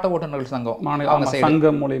தலைவர்னா ஆட்டோ ஓட்டுநர்கள் சங்கம், மாநில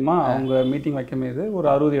சங்கம் மூலிமா அவங்க மீட்டிங் வைக்கும்போது ஒரு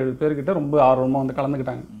 60-70 பேர்கிட்ட ரொம்ப ஆர்வமாக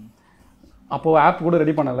கலந்துக்கிட்டாங்க. அப்போது ஆப் கூட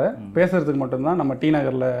ரெடி பண்ணலை, பேசுகிறதுக்கு மட்டும்தான் நம்ம டி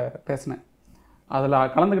நகரில் பேசினேன். அதில்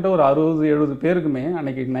கலந்துக்கிட்ட ஒரு 60-70 பேருக்குமே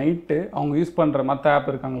அன்றைக்கி நைட்டு அவங்க யூஸ் பண்ணுற மற்ற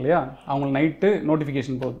ஆப் இருக்காங்க இல்லையா, அவங்களுக்கு நைட்டு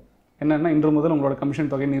நோட்டிஃபிகேஷன் போகுது, என்னென்னா இன்று முதல் உங்களோட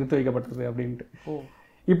கமிஷன் தொகை நிறுத்தி வைக்கப்பட்டது அப்படின்ட்டு.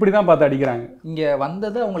 இப்படி தான் பார்த்து அடிக்கிறாங்க. இங்கே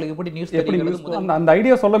வந்தது அவங்களுக்கு எப்படி நியூஸ் எப்படி அந்த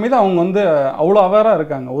ஐடியா சொல்லும் போது அவங்க வந்து அவ்வளோ அவேராக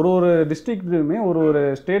இருக்காங்க. ஒரு டிஸ்ட்ரிக்ட்லையுமே ஒரு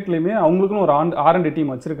ஸ்டேட்லையுமே அவங்களுக்குன்னு ஒரு R&D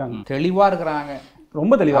டீம் வச்சுருக்காங்க. தெளிவாக இருக்கிறாங்க,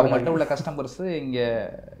 ரொம்ப தெளிவாக மட்டும் உள்ள கஸ்டமர்ஸ் இங்கே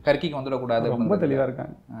கர்க்கிக்கு வந்துடக்கூடாது, ரொம்ப தெளிவாக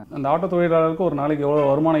இருக்காங்க. அந்த ஆட்டோ தொழிலாளருக்கு ஒரு நாளைக்கு எவ்வளோ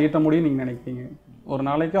வருமானம் ஈட்ட முடியும் நீங்கள் நினைக்கிறீங்க? ஒரு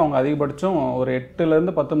நாளைக்கு அவங்க அதிகபட்சம் ஒரு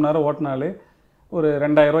 8லேருந்து 10 மணி நேரம் ஓட்டினாலே ஒரு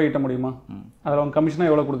 2000 ரூபா ஈட்ட முடியுமா? அதில் அவங்க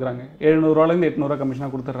கமிஷனாக எவ்வளோ கொடுக்குறாங்க? 700 800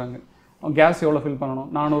 கமிஷனாக கொடுத்துட்றாங்க. அவங்க கேஸ் எவ்வளோ ஃபில் பண்ணணும்?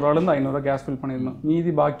 400 500 கேஸ் ஃபில் பண்ணிடணும்.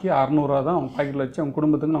 மீதி பாக்கி 600 தான் அவங்க பாக்கெட்டில் வச்சு அவங்க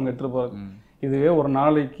குடும்பத்துக்கு அவங்க எடுத்துகிட்டு போகிறது. இதுவே ஒரு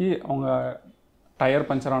நாளைக்கு அவங்க டயர்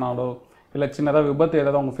பஞ்சர் ஆனாலோ இல்லை சின்னதாக விபத்து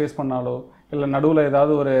ஏதாவது அவங்க ஃபேஸ் பண்ணாலோ இல்லை நடுவில்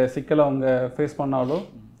ஏதாவது ஒரு சிக்கலை அவங்க ஃபேஸ் பண்ணாலோ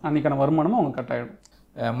அன்றைக்கான வருமானமும் அவங்க கட் ஆகிடும்.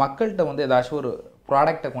 மக்கள்கிட்ட வந்து ஏதாச்சும் ஒரு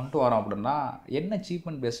ப்ராடக்டை கொண்டு வரோம் அப்படின்னா என்ன சீப்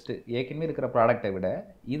அண்ட் பெஸ்ட்டு, ஏற்கனவே இருக்கிற ப்ராடக்டை விட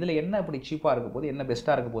இதில் என்ன இப்படி சீப்பாக இருக்க போது, என்ன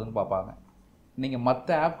பெஸ்ட்டாக இருக்க போகுதுன்னு பார்ப்பாங்க. நீங்கள் மற்ற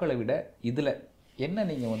ஆப்களை விட இதில் என்ன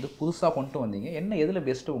நீங்கள் வந்து புதுசாக கொண்டு வந்தீங்க, என்ன எதில்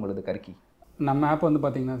பெஸ்ட்டு உங்களுக்கு கர்க்கி? நம்ம ஆப் வந்து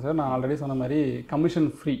பார்த்திங்கன்னா சார், நான் ஆல்ரெடி சொன்ன மாதிரி கமிஷன்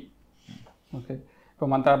ஃப்ரீ. ஓகே, இப்போ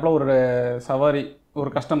மற்ற ஆப்பில் ஒரு சவாரி ஒரு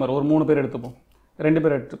கஸ்டமர் ஒரு 3 பேர் எடுத்துப்போம், 2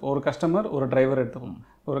 பேர் எடுத்துப்போம். ஒரு கஸ்டமர் ஒரு டிரைவர் எடுத்துப்போம்.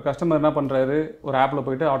 ஒரு கஸ்டமர் என்ன பண்ணுறாரு, ஒரு ஆப்பில்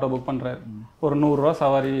போய்ட்டு ஆட்டோ புக் பண்ணுறாரு. ஒரு 100 ரூபா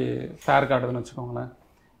சவாரி ஃபேர் காட்டுதுன்னு வச்சுக்கோங்களேன்.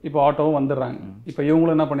 இப்போ ஆட்டோவும் வந்துடுறாங்க. இப்போ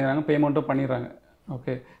இவங்களும் என்ன பண்ணிடுறாங்க, பேமெண்ட்டும் பண்ணிடுறாங்க.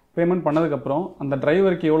 ஓகே, பேமெண்ட் பண்ணதுக்கப்புறம் அந்த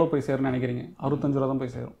டிரைவருக்கு எவ்வளோ போய் சேரும்னு நினைக்கிறீங்க? 65 ரூபா தான்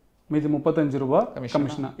போய் சேரும். மீதி 35 ரூபா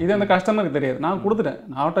கமிஷனாக. இது அந்த கஸ்டமருக்கு தெரியாது. நான் கொடுத்துட்டேன்,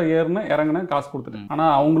 நான் ஆட்டோ ஏறினேன் இறங்கினேன் காசு கொடுத்துட்டேன்.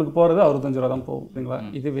 ஆனால் அவங்களுக்கு போகிறது 65 ரூபா தான் போகும். சரிங்களா?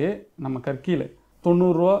 இதுவே நம்ம கர்க்கியில் 90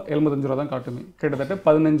 ரூபா 75 ரூபா தான் காட்டுமே. கிட்டத்தட்ட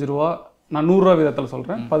 15 ரூபா, நான் 100 ரூபா விதத்தில்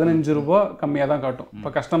சொல்கிறேன், 15 ரூபா கம்மியாக தான் காட்டும். இப்போ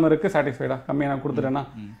கஸ்டமருக்கு சாட்டிஸ்ஃபைடாக கம்மியாக நான் கொடுத்துட்டேன்னா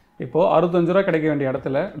இப்போது 65 ரூபா கிடைக்க வேண்டிய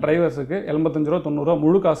இடத்துல டிரைவர்ஸுக்கு 85 ரூபா 90 ரூபா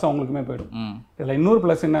முழு காசு அவங்களுக்குமே போயிடும். இதில் இன்னொரு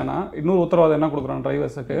ப்ளஸ் என்னன்னா, இன்னொரு உத்தரவாதம் என்ன கொடுக்குறோம்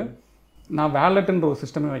டிரைவர்ஸுக்கு, நான் வேலெட்டுன்ற ஒரு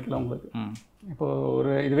சிஸ்டமே வைக்கல உங்களுக்கு. இப்போது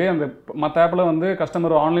இதுவே அந்த மற்ற ஆப்பில் வந்து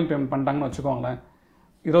கஸ்டமர் ஆன்லைன் பேமெண்ட் பண்ணிட்டாங்கன்னு வச்சுக்கோங்களேன்,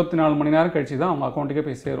 24 மணி நேரம் கழிச்சு தான் அவங்க அக்கௌண்ட்டுக்கே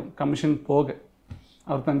போய் சேரும். கமிஷன் போக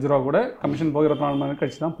 65 ரூபா கூட கமிஷன் போக 24 மணி நேரம்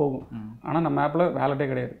கழிச்சு தான் போகும். ஆனால் நம்ம ஆப்பில் வேலெட்டே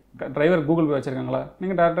கிடையாது. டிரைவர் கூகுள் பே வச்சுருக்காங்களா,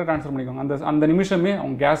 நீங்கள் டேரெக்டாக ட்ரான்ஸ்ஃபர் பண்ணிக்கோங்க. அந்த நிமிஷமே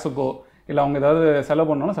அவங்க கேஸுக்கோ இல்லை அவங்க ஏதாவது செலவு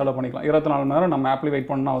பண்ணாலும் செலவு பண்ணிக்கலாம். 24 மணி நேரம் நம்ம ஆப்லேயே வெயிட்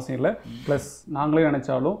பண்ணணும்னு அவசியம் இல்லை. ப்ளஸ் நாங்களே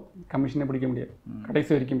நினச்சாலும் கமிஷனே பிடிக்க முடியாது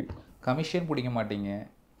கடைசி வரைக்குமே. கமிஷன் பிடிக்க மாட்டீங்க,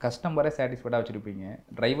 கஸ்டமரை சாட்டிஸ்ஃபைடாக வச்சுருப்பீங்க,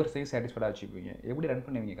 டிரைவர்ஸையும் சாட்டிஸ்ஃபைடாக வச்சுருப்பீங்க. எப்படி ரன்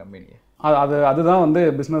பண்ணுவீங்க கம்பெனியை? அதுதான் வந்து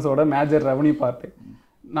பிஸ்னஸோட மேஜர் ரெவன்யூ பார்ட்டு.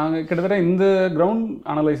 நாங்கள் கிட்டத்தட்ட இந்த கிரவுண்ட்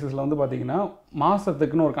அனலைசிஸில் வந்து பார்த்திங்கன்னா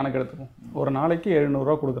மாதத்துக்குன்னு ஒரு கணக்கு எடுத்துப்போம். ஒரு நாளைக்கு 700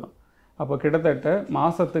 ரூபா கொடுக்குறோம். அப்போ கிட்டத்தட்ட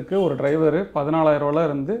மாதத்துக்கு ஒரு டிரைவர் 14,000 ரூபால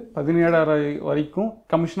இருந்து 17,000 வரைக்கும்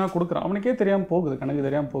கமிஷனாக கொடுக்குறான். அவனுக்கே தெரியாமல் போகுது, கணக்கு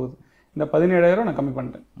தெரியாமல் போகுது. இந்த 17,000 நான் கம்மி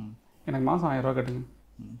பண்ணிட்டேன், எனக்கு மாதம் 1,000 ரூபா கட்டுங்க,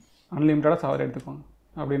 அன்லிமிட்டடாக சவாரி எடுத்துக்கோங்க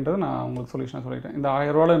அப்படின்றத நான் உங்களுக்கு சொல்யூஷனாக சொல்லிட்டேன். இந்த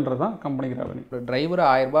 1000 ரூபான்றது தான் கம்பெனிக்கு ரெவன்யூ. டிரைவர்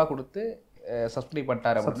 1000 ரூபா கொடுத்து சப்ஸ்கிரைப்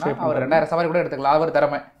பண்ணிட்டார் அப்படின்னா அவர் 2000 சவாரி கூட எடுத்துக்கலாம். அவர்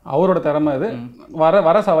திறமை, அவரோட திறமை அது.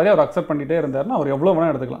 வர சவாரி அவர் அக்செப்ட் பண்ணிகிட்டே இருந்தாருன்னா அவர் எவ்வளோ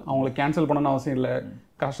வேணால் எடுத்துக்கலாம். அவங்களுக்கு கேன்சல் பண்ணணும்னு அவசியம் இல்லை,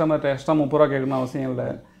 கஸ்டமர் எக்ஸ்ட்ரா 30 ரூபா கேட்கணும்னு அவசியம் இல்லை,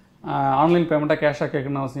 ஆன்லைன் பேமெண்ட்டாக கேஷாக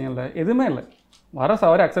கேட்கணும்னு அவசியம் இல்லை, எதுவுமே இல்லை. வர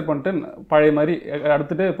சவாரி அக்செப்ட் பண்ணிட்டு பழைய மாதிரி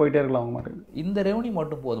எடுத்துகிட்டு போயிட்டே இருக்கலாம் அவங்க மட்டும். இந்த ரெவன்யூ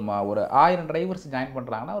மட்டும் போதுமா? ஒரு 1000 டிரைவர்ஸ் ஜாயின்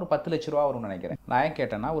பண்ணுறாங்கன்னா ஒரு 10 லட்ச ரூபா வரும்னு நினைக்கிறேன். நான் ஏன்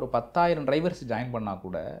கேட்டேன்னா, ஒரு 10,000 டிரைவர்ஸ் ஜாயின் பண்ணால்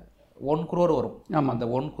கூட 1 crore வரும். ஆமாம், அந்த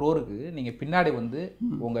 1 crore நீங்கள் பின்னாடி வந்து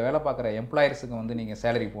உங்கள் வேலை பார்க்குற எம்ப்ளாயர்ஸுக்கு வந்து நீங்கள்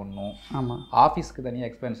சேலரி போடணும். ஆமாம், ஆஃபீஸ்க்கு தனியாக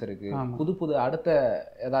எக்ஸ்பென்ஸ் இருக்குது. புது அடுத்த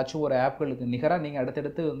ஏதாச்சும் ஒரு ஆப்களுக்கு நிகராக நீங்கள்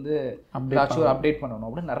அடுத்தடுத்து வந்து ஏதாச்சும் ஒரு அப்டேட் பண்ணணும்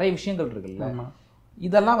அப்படின்னு நிறைய விஷயங்கள் இருக்குல்ல.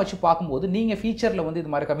 இதெல்லாம் வச்சு பார்க்கும்போது நீங்கள் ஃபியூச்சரில் வந்து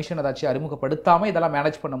இது மாதிரி கமிஷன் ஏதாச்சும் அறிமுகப்படுத்தாமல் இதெல்லாம்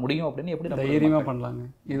மேனேஜ் பண்ண முடியும் அப்படின்னு எப்படி தைரியமாக பண்ணலாங்க?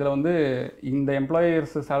 இதில் வந்து இந்த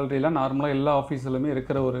எம்ப்ளாயர்ஸ் சேலரிலாம் நார்மலாக எல்லா ஆஃபீஸ்லையுமே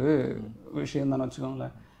இருக்கிற ஒரு விஷயம் தானே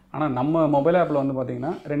வச்சுக்கோங்களேன். ஆனால் நம்ம மொபைல் ஆப்பில் வந்து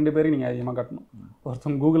பார்த்தீங்கன்னா 2 பேருக்கு நீங்கள் அதிகமாக கட்டணும்.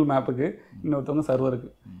 ஒருத்தவங்க கூகுள் மேப்புக்கு, இன்னொருத்தவங்க சர்வருக்கு.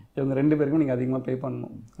 இவங்க 2 பேருக்கும் நீங்கள் அதிகமாக பே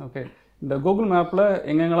பண்ணணும். ஓகே, இந்த கூகுள் மேப்பில்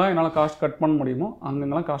எங்கெங்கெல்லாம் என்னால் காஸ்ட் கட் பண்ண முடியுமோ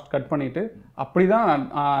அங்கெங்கெல்லாம் காஸ்ட் கட் பண்ணிவிட்டு அப்படி தான்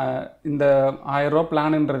இந்த 1000 ரூபா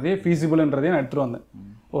பிளான்ன்றதே ஃபீஸிபிள்ன்றதே நான் எடுத்துகிட்டு வந்தேன்.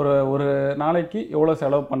 ஒரு நாளைக்கு எவ்வளோ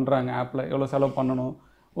செலவு பண்ணுறாங்க, ஆப்பில் எவ்வளோ செலவு பண்ணணும்,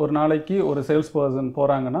 ஒரு நாளைக்கு ஒரு சேல்ஸ் பர்சன்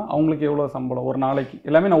போகிறாங்கன்னா அவங்களுக்கு எவ்வளோ சம்பளம், ஒரு நாளைக்கு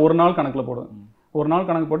எல்லாமே நான் ஒரு நாள் கணக்கில் போடுவேன். ஒரு நாள்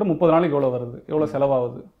கணக்கு போட்டு 30 நாளைக்கு எவ்வளோ வருது, எவ்வளோ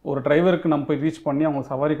செலவாகுது, ஒரு டிரைவருக்கு நம்ம போய் ரீச் பண்ணி அவங்க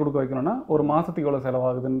சவாரி கொடுக்க வைக்கணும்னா ஒரு மாதத்துக்கு எவ்வளோ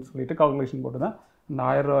செலவாகுதுன்னு சொல்லிட்டு கால்குலேஷன் போட்டு தான் இந்த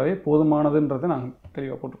 1000 ரூபாவே போதுமானதுன்றதை நாங்கள்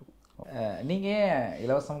தெளிவாக போட்டிருக்கோம். நீங்கள் ஏன்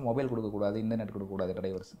இலவசமாக மொபைல் கொடுக்கக்கூடாது, இன்டர்நெட் கொடுக்கக்கூடாது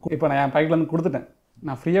டிரைவர்ஸ்? இப்போ நான் என் பைக்லேருந்து கொடுத்துட்டேன்,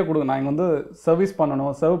 நான் ஃப்ரீயாக கொடுங்க. நான் இங்கே வந்து சர்வீஸ்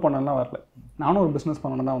பண்ணணும், சர்வ் பண்ணணும்லாம் வரல, நானும் ஒரு பிஸ்னஸ்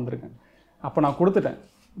பண்ணணும் தான் வந்திருக்கேன். அப்போ நான் கொடுத்துட்டேன்.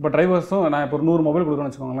 இப்போ டிரைவர்ஸும் நான் இப்போ ஒரு 100 மொபைல்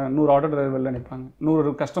கொடுக்குறேன்னு வச்சுக்கோங்களேன், 100 ஆட்டோ டிரைவர் வெளில நிற்பாங்க,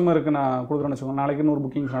 100 கஸ்டமருக்கு நான் கொடுக்குறேன்னு வச்சுக்கோங்க, நாளைக்கு 100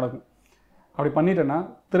 புக்கிங்ஸ் நடக்கும். அப்படி பண்ணிட்டேன்னா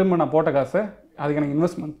திரும்ப நான் போட்ட காசை அதுக்கு எனக்கு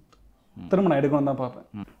இன்வெஸ்ட்மெண்ட் திரும்ப நான் எடுக்கணும் தான்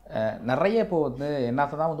பார்ப்பேன். நிறைய இப்போ வந்து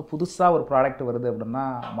என்னத்தை தான் வந்து புதுசாக ஒரு ப்ராடக்ட் வருது அப்படின்னா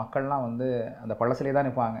மக்கள்லாம் வந்து அந்த பழசிலே தான்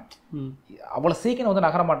நிற்பாங்க. அவ்வளோ சீக்கிரம் வந்து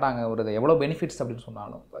நகர மாட்டாங்க ஒரு எவ்வளோ பெனிஃபிட்ஸ் அப்படின்னு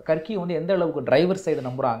சொன்னாலும். கர்க்கி வந்து எந்த அளவுக்கு டிரைவர் சைடு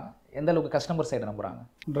நம்புகிறாங்க, எந்த அளவுக்கு கஸ்டமர் சைடு நம்புகிறாங்க?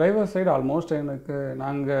 டிரைவர் சைடு ஆல்மோஸ்ட் எனக்கு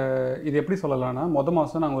நாங்கள் இது எப்படி சொல்லலாம்னா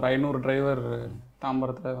மாதம் நாங்கள் ஒரு 500 டிரைவர்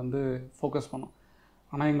தாம்பரத்தில் வந்து ஃபோக்கஸ் பண்ணோம்.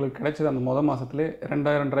 ஆனால் எங்களுக்கு கிடைச்சது அந்த மாதத்துலேயே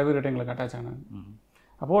 2000 டிரைவர் கிட்ட எங்களுக்கு அட்டாச் ஆனாங்க.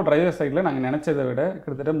 அப்போது டிரைவர் சைடில் நாங்கள் நினச்சதை விட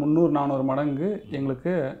கிட்டத்தட்ட 300-400 மடங்கு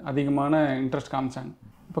எங்களுக்கு அதிகமான இன்ட்ரெஸ்ட் காமிச்சாங்க.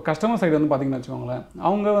 இப்போ கஸ்டமர் சைடு வந்து பார்த்திங்கன்னு வச்சுக்கோங்களேன்,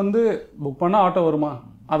 அவங்க வந்து புக் பண்ணால் ஆட்டோ வருமா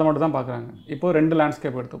அதை மட்டும் தான் பார்க்குறாங்க. இப்போது 2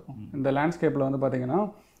 லேண்ட்ஸ்கேப் எடுத்துப்போம். இந்த லேண்ட்ஸ்கேப்பில் வந்து பார்த்திங்கன்னா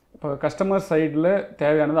இப்போ கஸ்டமர் சைடில்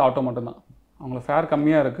தேவையானது ஆட்டோ மட்டும்தான். அவங்களுக்கு ஃபேர்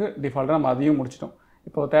கம்மியாக இருக்குது, டிஃபால்ட்டாக நம்ம அதையும் முடிச்சிட்டோம்.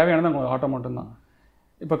 இப்போ தேவையானது அவங்களுக்கு ஆட்டோ மட்டும்தான்.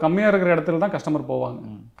 இப்போ கம்மியாக இருக்கிற இடத்துல தான் கஸ்டமர் போவாங்க,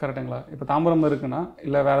 கரெக்டுங்களா? இப்போ தாம்பரம் இருக்குன்னா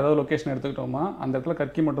இல்லை வேறு ஏதாவது லொக்கேஷன் எடுத்துக்கிட்டோமா அந்த இடத்துல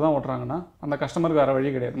கர்க்கி மட்டும் தான் ஓட்டுறாங்கன்னா அந்த கஸ்டமருக்கு வேறு வழி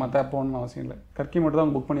கிடையாது, மற்ற ஆப் போகணும்னு அவசியம் இல்லை. கர்க்கி மட்டும் தான்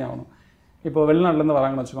அவங்க புக் பண்ணி ஆகணும். இப்போ வெளிநாட்டிலேருந்து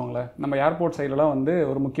வராங்கன்னு வச்சுக்கோங்களேன், நம்ம ஏர்போர்ட் சைட்லலாம் வந்து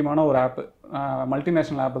ஒரு முக்கியமான ஒரு ஆப்பு,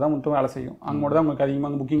 மல்டிநேஷனல் ஆப்பு தான் மட்டும் வேலை செய்யும். அங்கே மட்டும் தான் உங்களுக்கு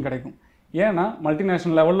அதிகமாக புக்கிங் கிடைக்கும். ஏன்னா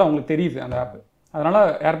மல்டிநேஷனல் லெவலில் அவங்களுக்கு தெரியுது அந்த ஆப்பு, அதனால்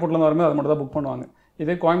ஏர்போர்ட்லேருந்து வரும்போது அது மட்டும் தான் புக் பண்ணுவாங்க.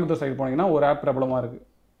 இதே கோயம்புத்தூர் சைடு போனீங்கன்னா ஒரு ஆப் பிரபலமாக இருக்குது,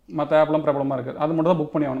 மற்ற ஆப்லாம் ப்ராப்ளமாக இருக்குது, அது மட்டும் தான்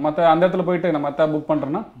புக் பண்ணி ஆகணும். மற்ற அந்த இடத்துல போயிட்டு நம்ம மற்ற புக்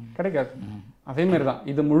பண்ணுறேன்னா கிடைக்காது. அதேமாரி தான்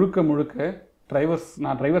இது முழுக்க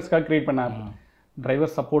நான் டிரைவர்ஸ்க்காக க்ரியேட் பண்ண ஆப்.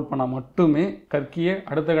 டிரைவர் சப்போர்ட் பண்ணால் மட்டுமே கர்க்கியை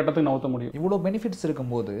அடுத்த கட்டத்துக்கு நவுத்த முடியும். இவ்வளோ பெனிஃபிட்ஸ்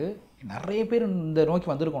இருக்கும்போது நிறைய பேர் இந்த நோக்கி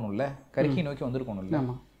வந்திருக்கணும்ல, கர்க்கி நோக்கி வந்திருக்கணும்ல.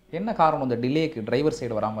 ஆமாம். என்ன காரணம் இந்த டிலேக்கு, டிரைவர்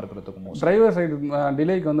சைடு வராமல் இருக்கிறதுக்கும்? டிரைவர் சைடு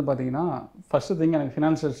டிலேக்கு வந்து பார்த்தீங்கன்னா ஃபஸ்ட்டு திங் எனக்கு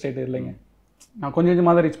ஃபினான்ஷியல் ஸ்டேட் இல்லைங்க. நான் கொஞ்சம்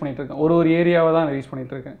கொஞ்சமாக தான் ரீச் பண்ணிகிட்டு இருக்கேன், ஒரு ஏரியாவை தான் ரீச்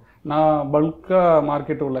பண்ணிகிட்டு இருக்கேன். நான் பல்காக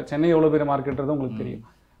மார்க்கெட் உள்ள சென்னை எவ்வளோ பெரிய மார்க்கெட்டுறது உங்களுக்கு தெரியும்.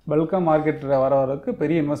 பல்காக மார்க்கெட்டில் வரவருக்கு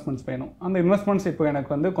பெரிய இன்வெஸ்ட்மெண்ட்ஸ் வேணும். அந்த இன்வெஸ்ட்மெண்ட்ஸ் இப்போ எனக்கு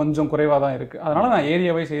வந்து கொஞ்சம் குறைவாக தான் இருக்குது. அதனால் நான்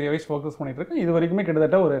ஏரியா வைஸ் ஃபோக்கஸ் பண்ணிகிட்டு இருக்கேன். இது வரைக்குமே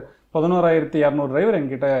கிட்டத்தட்ட ஒரு 11,200 டிரைவர்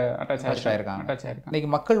என்கிட்ட அட்டாச் ஆகிருக்காங்க.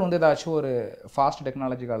 இன்றைக்கி மக்கள் வந்து ஏதாச்சும் ஒரு ஃபாஸ்ட்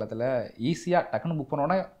டெக்னாலஜி காலத்தில் ஈஸியாக டக்குன்னு புக்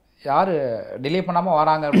பண்ணோன்னா யார் டிலே பண்ணாமல்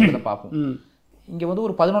வராங்க அப்படின்றத பார்ப்போம். இங்கே வந்து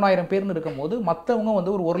ஒரு 11,000 பேர்னு இருக்கும்போது மற்றவங்க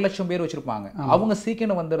வந்து ஒரு 1,00,000 பேர் வச்சுருப்பாங்க. அவங்க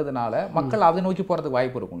சீக்கிரம் வந்துடுறதுனால மக்கள் அதை நோக்கி போகிறதுக்கு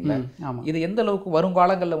வாய்ப்பு இருக்கும்ல. இது எந்த அளவுக்கு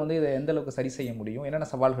வருங்காலங்களில் வந்து இதை எந்த அளவுக்கு சரி செய்ய முடியும், என்னென்ன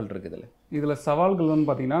சவால்கள் இருக்குது இதில் சவால்கள் வந்து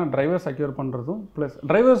பார்த்திங்கன்னா டிரைவர் செக்யூர் பண்ணுறதும் ப்ளஸ்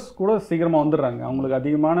டிரைவர்ஸ் கூட சீக்கிரமாக வந்துடுறாங்க. அவங்களுக்கு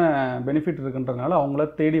அதிகமான பெனிஃபிட் இருக்குன்றதுனால அவங்கள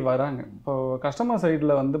தேடி வராங்க. இப்போ கஸ்டமர்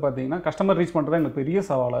சைடில் வந்து பார்த்திங்கன்னா கஸ்டமர் ரீச் பண்ணுறது எங்களுக்கு பெரிய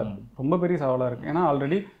சவாலாக இருக்குது, ரொம்ப பெரிய சவாலாக இருக்குது. ஏன்னா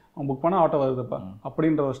ஆல்ரெடி அவங்க புக் பண்ணால் ஆட்டோ வருதுப்பா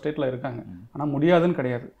அப்படின்ற ஒரு ஸ்டேட்டில் இருக்காங்க. ஆனால் முடியாதுன்னு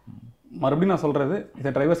கிடையாது. மறுபடியும் நான் சொல்கிறது இது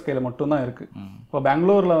டிரைவர்ஸ் கையில் மட்டும்தான் இருக்குது. இப்போ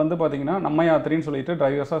பெங்களூரில் வந்து பார்த்திங்கன்னா நம்ம யாத்திரின்னு சொல்லிட்டு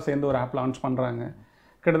டிரைவர்ஸாக சேர்ந்து ஒரு ஆப் லான்ச் பண்ணுறாங்க.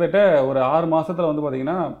 கிட்டத்தட்ட ஒரு 6 மாதத்தில் வந்து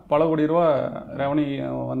பார்த்திங்கன்னா பல கோடி ரூபா ரெவன்யூ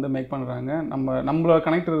வந்து மேக் பண்ணுறாங்க. நம்மளோட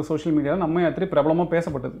கனெக்ட் இருக்கிற சோஷியல் மீடியாவில் நம்ம யாத்திரை பிரபலமாக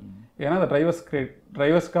பேசப்பட்டது. ஏன்னா அந்த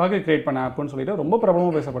டிரைவர்ஸ்க்காக கிரியேட் பண்ண ஆப்புன்னு சொல்லிட்டு ரொம்ப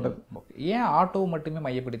பிரபலமாக பேசப்பட்டது. ஏன் ஆட்டோ மட்டுமே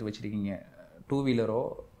மையப்படுத்தி வச்சுருக்கீங்க? 2 வீலரோ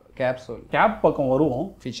கேப் பக்கம் வருவோம்,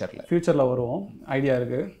 ஃபியூச்சரில் வருவோம், ஐடியா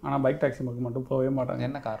இருக்குது. ஆனால் பைக் டாக்ஸி மட்டும் போகவே மாட்டாங்க.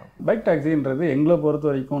 என்ன காரணம்? பைக் டாக்ஸின்றது எங்களை பொறுத்த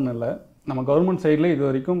வரைக்கும் இல்லை, நம்ம கவர்மெண்ட் சைடில் இது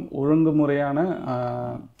வரைக்கும் ஒழுங்குமுறையான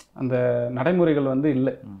அந்த நடைமுறைகள் வந்து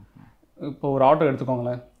இல்லை. இப்போ ஒரு ஆட்டோ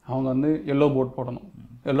எடுத்துக்கோங்களேன், அவங்க வந்து எல்லோ போர்ட் போடணும்.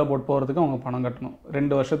 எல்லோ போர்ட் போகிறதுக்கு அவங்க பணம் கட்டணும்.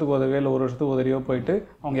 2 வருஷத்துக்கு உதவியோ இல்லை 1 வருஷத்துக்கு உதவியோ போயிட்டு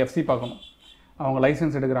அவங்க எஃப்சி பார்க்கணும். அவங்க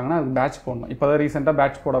லைசன்ஸ் எடுக்கிறாங்கன்னா அதுக்கு பேட்ச் போடணும். இப்போ தான் ரீசெண்டாக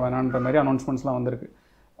பேட்ச் போட வேணான்ற மாதிரி அனௌன்ஸ்மெண்ட்ஸ்லாம் வந்திருக்கு.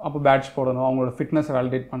 அப்போ பேட்ச் போடணும், அவங்களோட ஃபிட்னஸை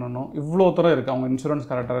வேலிடேட் பண்ணணும், இவ்வளோ தூரம் இருக்குது. அவங்க இன்சூரன்ஸ்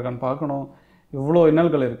கரெக்டாக இருக்கான்னு பார்க்கணும், இவ்வளோ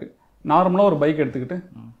இன்னல்கள் இருக்குது. நார்மலாக ஒரு பைக் எடுத்துக்கிட்டு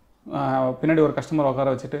பின்னாடி ஒரு கஸ்டமர்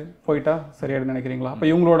உட்கார வச்சுட்டு போயிட்டா சரியாயிடுன்னு நினைக்கிறீங்களா? அப்போ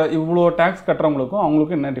இவ்வளோ டேக்ஸ் கட்டுறவங்களுக்கும்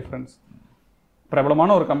அவங்களுக்கும் என்ன டிஃப்ரென்ஸ்?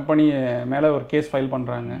 பிரபலமான ஒரு கம்பெனி மேலே ஒரு கேஸ் ஃபைல்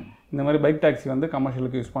பண்ணுறாங்க, இந்த மாதிரி பைக் டாக்ஸி வந்து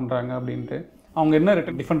கமர்ஷியலுக்கு யூஸ் பண்ணுறாங்க அப்படின்ட்டு. அவங்க என்ன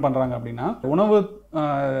டிஃபெண்ட் பண்ணுறாங்க அப்படின்னா, உணவு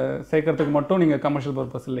சேர்க்கறதுக்கு மட்டும் நீங்கள் கமர்ஷியல்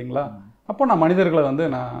பர்பஸ் இல்லைங்களா, அப்போ நான் மனிதர்களை வந்து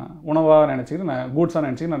நான் உணவாக நினச்சிக்கிட்டு நான் கூட்ஸாக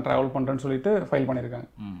நினச்சிக்கிட்டு நான் ட்ராவல் பண்ணுறேன்னு சொல்லிட்டு ஃபைல் பண்ணியிருக்காங்க.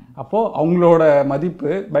 அப்போது அவங்களோட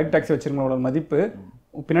மதிப்பு, பைக் டாக்ஸி வச்சுருங்களோட மதிப்பு,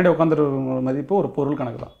 பின்னாடி உட்காந்துருக்கவங்களோட மதிப்பு ஒரு பொருள்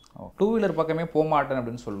கணக்கு தான். 2 வீலர் பக்கமே போக மாட்டேன்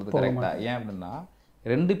அப்படின்னு சொல்கிறது கரெக்டாக. ஏன் அப்படின்னா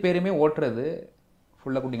 2 பேருமே ஓட்டுறது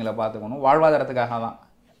ஃபுல்லாக குட்டிங்களை பார்த்துக்கணும், வாழ்வாதாரத்துக்காக தான்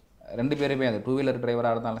 2 பேருமே. அது 2 வீலர்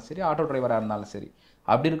டிரைவராக இருந்தாலும் சரி, ஆட்டோ டிரைவராக இருந்தாலும் சரி.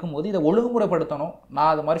 அப்படி இருக்கும்போது இதை ஒழுங்குமுறைப்படுத்தணும்,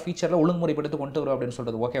 நான் அது மாதிரி ஃபீச்சரில் ஒழுங்குமுறைப்படுத்தி கொண்டு வருவேன் அப்படின்னு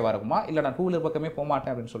சொல்கிறது ஓகேவா இருக்குமா, இல்லை நான் 2 வீலர் பக்கமே போக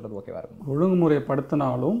மாட்டேன் அப்படின்னு சொல்கிறது ஓகேவா இருக்குமா?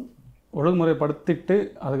 ஒழுங்குமுறைப்படுத்தினாலும் ஒழுங்குமுறைப்படுத்திட்டு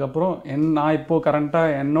அதுக்கப்புறம் நான் இப்போது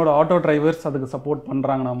கரண்ட்டாக என்னோடய ஆட்டோ டிரைவர்ஸ் அதுக்கு சப்போர்ட்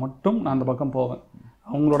பண்ணுறாங்கன்னா மட்டும் நான் அந்த பக்கம் போவேன்.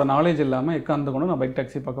 அவங்களோட நாலேஜ் இல்லாமல் எக்காந்து கொண்டு நான் பைக்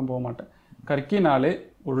டாக்ஸி பக்கம் போக மாட்டேன். கர்க்கினாலே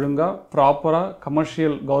ஒழுங்காக ப்ராப்பராக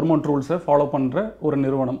கமர்ஷியல் கவர்மெண்ட் ரூல்ஸை ஃபாலோ பண்ணுற ஒரு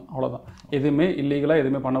நிறுவனம், அவ்வளோதான். எதுவுமே இல்லீகலாக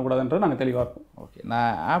எதுவுமே பண்ணக்கூடாதுன்றது நாங்கள் தெளிவாக இருக்கும். ஓகே,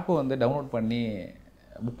 நான் ஆப்பு வந்து டவுன்லோட் பண்ணி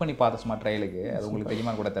புக் பண்ணி பார்த்தேன் சும்மா ட்ரையலுக்கு, அது உங்களுக்கு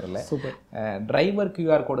தெரியுமா கூட தெரியல. சூப்பர். டிரைவர்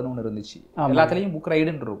கியூஆர் கோடுன்னு ஒன்று இருந்துச்சு, எல்லாத்துலேயும் புக்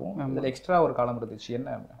ரைடுன்னு இருக்கும், அதில் எக்ஸ்ட்ரா ஒரு காலம் இருந்துச்சு.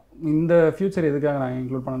 என்ன இந்த ஃபியூச்சர் எதுக்காக நான்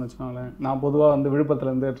இன்க்ளூட் பண்ணணும்னு வச்சுக்கோங்களேன். நான் பொதுவாக வந்து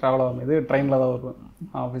விழுப்புரத்துலேருந்து ட்ராவல் ஆகும்போது ட்ரெயினில் தான் வருவேன்,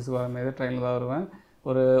 ஆஃபீஸுக்கு வரும்போது ட்ரெயினில் தான் வருவேன்.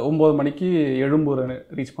 ஒரு 9 மணிக்கு எழும்பூர்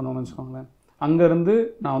ரீச் பண்ணணும்னு வச்சுக்கோங்களேன். அங்கேருந்து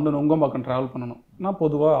நான் வந்து நுங்கம்பாக்கம் ட்ராவல் பண்ணணும். நான்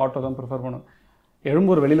பொதுவாக ஆட்டோ தான் ப்ரிஃபர் பண்ணுவேன்.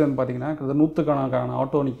 எழும்பூர் வெளியில் வந்து பார்த்தீங்கன்னா கிட்டத்தட்ட 100கணக்கான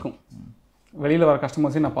ஆட்டோ நிற்கும். வெளியில் வர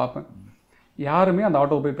கஸ்டமர்ஸையும் நான் பார்ப்பேன். யாருமே அந்த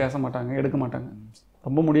ஆட்டோவை போய் பேச மாட்டாங்க, எடுக்க மாட்டாங்க.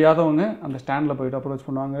 ரொம்ப முடியாதவங்க அந்த ஸ்டாண்டில் போய்ட்டு அப்ரோச்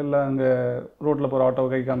பண்ணுவாங்க, இல்லை அங்கே ரோட்டில் போகிற ஆட்டோவை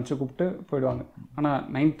கை காமிச்சு கூப்பிட்டு போயிடுவாங்க. ஆனால்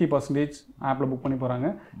 90% ஆப்பில் புக் பண்ணி போகிறாங்க.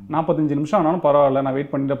 45 நிமிஷம் ஆனாலும் பரவாயில்ல, நான்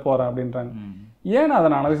வெயிட் பண்ணிட்டு போகிறேன் அப்படின்றாங்க. ஏன் அதை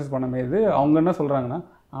நான் அனலைசிஸ் பண்ணும்போது அவங்க என்ன சொல்கிறாங்கன்னா,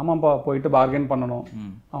 ஆமாப்பா போயிட்டு பார்கெயின் பண்ணணும்,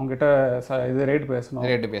 அவங்ககிட்ட இது ரேட்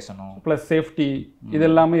பேசணும், ப்ளஸ் சேஃப்டி இது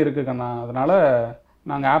எல்லாமே இருக்குது கண்ணா. அதனால்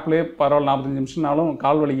நாங்கள் ஆப்லேயே பரவாயில்ல 45 நிமிஷம்னாலும்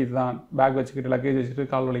கால் வலிக்குது தான், பேக் வச்சுக்கிட்டு லக்கேஜ்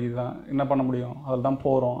வச்சுக்கிட்டு கால் வலிக்குது தான், என்ன பண்ண முடியும், அதில் தான்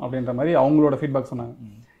போகிறோம் அப்படின்ற மாதிரி அவங்களோட ஃபீட்பேக் சொன்னாங்க.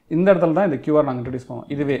 இந்த இடத்துல தான் இந்த கியூஆர் நாங்கள் இன்ட்ரடியூஸ் பண்ணுவோம்.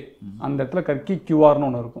 இதுவே அந்த இடத்துல கர்க்கி கியூஆர்னு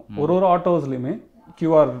ஒன்று இருக்கும். ஒரு ஆட்டோஸ்லையுமே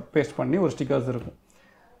கியூஆர் பேஸ்ட் பண்ணி ஒரு ஸ்டிக்கர்ஸ் இருக்கும்.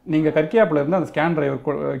 நீங்கள் கர்க்கி ஆப்பில் இருந்து அந்த ஸ்கேன் டிரைவர்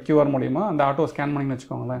கியூஆர் மூலிமா அந்த ஆட்டோ ஸ்கேன் பண்ணிங்கன்னு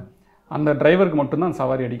வச்சுக்கோங்களேன், அந்த டிரைவருக்கு மட்டும்தான்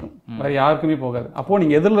சவாரி அடிக்கும், வேறு யாருக்குமே போகாது. அப்போது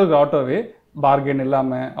நீங்கள் எதிரில் இருக்கிற ஆட்டோவே பார்கெயின்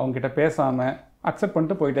இல்லாமல் அவங்ககிட்ட பேசாமல் அக்செப்ட்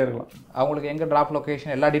பண்ணிட்டு போயிட்டே இருக்கலாம். அவங்களுக்கு எங்கே ட்ராப்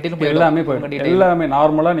லொக்கேஷன் எல்லா டீட்டெயிலும் எல்லாமே போயிடும். எல்லாமே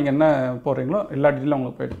நார்மலாக நீங்கள் என்ன போடுறீங்களோ எல்லா டீட்டெயிலும்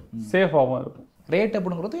அவங்களுக்கு போயிடும். சேஃபாகவும் இருக்கும். ரேட்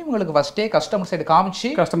அப்படிங்கிறது இவங்களுக்கு ஃபஸ்ட்டே கஸ்டமர் சைடு காமிச்சு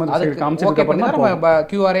நம்ம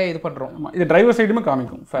கியூஆரே இது பண்ணுறோம். இது டிரைவர் சைடுமே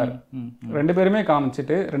காமிக்கும் ஃபேர். 2 பேருமே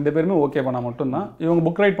காமிச்சிட்டு 2 பேருமே ஓகே பண்ணால் மட்டும்தான் இவங்க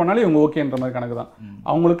புக் ரைட் பண்ணாலே இவங்க ஓகேன்ற மாதிரி கணக்கு தான்.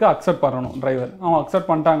 அவங்களுக்கு அக்செப்ட் பண்ணணும் டிரைவர். அவங்க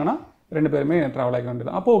அக்செப்ட் பண்ணிட்டாங்கன்னா 2 பேருமே ட்ராவல் ஆக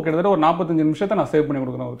வேண்டியது. அப்போ கிட்டத்தட்ட ஒரு 45 நிமிஷத்தை நான் சேவ் பண்ணி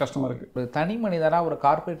கொடுக்குறேன் ஒரு கஸ்டமருக்கு. ஒரு தனி மனிதனாக ஒரு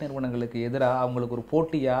கார்பரேட் நிறுவனங்களுக்கு எதிராக அவங்களுக்கு ஒரு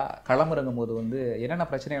போட்டியாக களமிறங்கும் போது வந்து என்னென்ன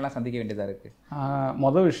பிரச்சனைகள்லாம் சந்திக்க வேண்டியதாக இருக்குது?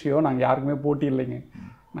 மொதல் விஷயம், நாங்கள் யாருக்குமே போட்டி இல்லைங்க.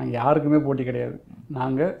 நாங்கள் யாருக்குமே போட்டி கிடையாது.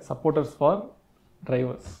 நாங்கள் சப்போர்ட்டர்ஸ் ஃபார்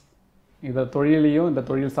டிரைவர்ஸ். இதை தொழிலையும் இந்த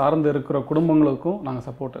தொழில் சார்ந்து இருக்கிற குடும்பங்களுக்கும் நாங்கள்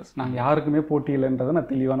சப்போர்ட்டர்ஸ். நாங்கள் யாருக்குமே போட்டி இல்லைன்றதை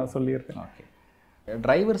நான் தெளிவாக நான் சொல்லியிருக்கேன். ஓகே.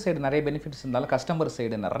 டிரைவர் சைடு நிறைய பெனிஃபிட்ஸ் இருந்தாலும் கஸ்டமர்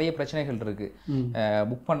சைடு நிறைய பிரச்சனைகள் இருக்குது.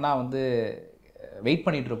 புக் பண்ணால் வந்து வெயிட்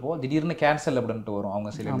பண்ணிட்டு இருப்போம், திடீர்னு கேன்சல் அப்படின்ட்டு வரும், அவங்க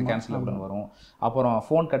சைடு கேன்சல் அப்படின்னு வரும். அப்புறம்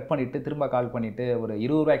ஃபோன் கட் பண்ணிவிட்டு திரும்ப கால் பண்ணிவிட்டு ஒரு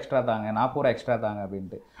 20 ரூபா எக்ஸ்ட்ரா தாங்க, 40 ரூபா எக்ஸ்ட்ரா தாங்க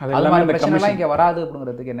அப்படின்ட்டு. அது மாதிரி பிரச்சனைலாம் இங்கே வராது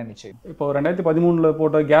அப்படிங்கிறதுக்கு என்ன நிச்சயம்? இப்போ 2013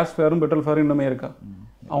 போட்ட கேஸ் ஃபேரும் பெட்ரோல் ஃபேரும் இன்னுமே இருக்கா?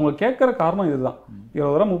 அவங்க கேட்குற காரணம் இதுதான்.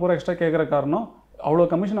 20 ரூபா 30 ரூபா எக்ஸ்ட்ரா கேட்குற காரணம் அவ்வளோ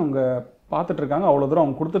கமிஷன் அவங்க பார்த்துட்டு இருக்காங்க, அவ்வளோ தூரம்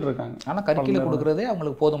அவங்க கொடுத்துட்டு இருக்காங்க. ஆனால் கர்க்கியில் கொடுக்குறதே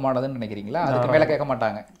அவங்களுக்கு போதுமானதுன்னு நினைக்கிறீங்களா? அதுக்கு மேலே கேட்க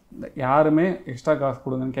மாட்டாங்க. யாருமே எக்ஸ்ட்ரா காசு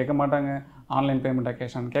கொடுங்கன்னு கேட்க மாட்டாங்க, ஆன்லைன் பேமெண்ட்டாக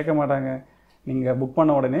கேஷான்னு கேட்க மாட்டாங்க. நீங்கள் புக்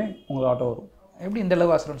பண்ண உடனே உங்களுக்கு ஆட்டோ வரும். எப்படி இந்த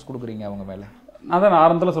அளவு அசூரன்ஸ் கொடுக்குறீங்க அவங்க மேலே? அதான் நான்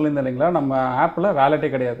ஆரம்பத்தில் சொல்லியிருந்தேன் இல்லைங்களா, நம்ம ஆப்பில்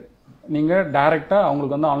வேலெட்டே கிடையாது. நீங்கள் டைரெக்டாக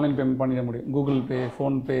அவங்களுக்கு வந்து ஆன்லைன் பேமெண்ட் பண்ணிட முடியும். கூகுள் பே,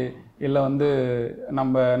 ஃபோன்பே, இல்லை வந்து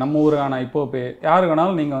நம்ம ஊருக்கான இப்போ பே, யாருக்கு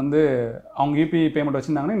வேணாலும் நீங்கள் வந்து அவங்க யூபிஐ பேமெண்ட்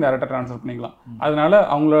வச்சுருந்தாங்கன்னா இந்த டேரெக்டாக ட்ரான்ஸ்ஃபர் பண்ணிக்கலாம். அதனால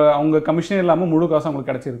அவங்க கமிஷன் இல்லாமல் முழு காசு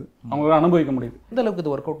அவங்களுக்கு கிடச்சிருது, அவங்களால அனுபவிக்க முடியுது. இந்த அளவுக்கு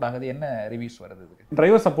இது ஒர்க் அவுட் ஆகுது. என்ன ரிவ்யூஸ் வருது?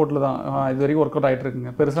 டிரைவர் சப்போர்ட்டில் தான் இது வரைக்கும் ஒர்க் அவுட் ஆகிட்டு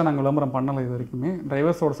இருக்குங்க. பெருசாக நாங்கள் விளம்பரம் பண்ணலை இது வரைக்குமே.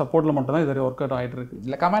 டிரைவர்ஸோட சப்போர்ட்டில் மட்டும் தான் இது வரைக்கும் ஒர்க் அவுட் ஆகிட்டு இருக்கு.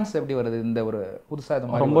 இல்லை கமெண்ட்ஸ் எப்படி வருது? இந்த ஒரு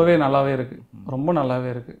புதுசாக ரொம்பவே நல்லாவே இருக்குது, ரொம்ப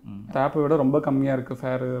நல்லாவே இருக்குது. ஆப்பை விட ரொம்ப கம்மியாக இருக்குது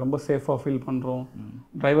ஃபேர், ரொம்ப சேஃபாக ஃபீல் பண்ணுறோம்.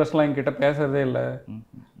 டிரைவர்ஸ்லாம் எங்கிட்ட பேசுறதே இல்லை,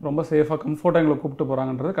 ரொம்ப சேஃபாக கம்ஃபர்ட்டாக எங்களை கூப்பிட்டு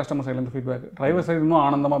போகிறாங்கன்றது கஸ்டமர் சைட்லேருந்து ஃபீட்பேக். டிரைவர் சைடு இன்னும்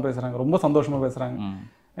ஆனந்தமாக பேசுகிறாங்க, ரொம்ப சந்தோஷமாக பேசுகிறாங்க.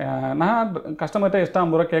 நான் கஸ்டமர்கிட்ட எக்ஸ்ட்ரா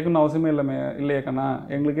 50 ரூபா கேட்கணும்னு அவசியமே இல்லையே கண்ணா,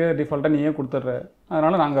 எங்களுக்கே டிஃபால்ட்டாக நீயே கொடுத்துட்ற,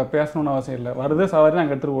 அதனால் நாங்கள் பேசணும்னு அவசியம் இல்லை, வருது சவாரி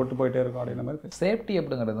நாங்கள் எடுத்துகிட்டு ஓட்டு போயிட்டே இருக்கோம் அப்படின்ற மாதிரி. சேஃப்டி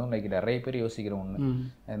அப்படிங்கிறது லைக் நிறைய பேர் யோசிக்கிற ஒன்று.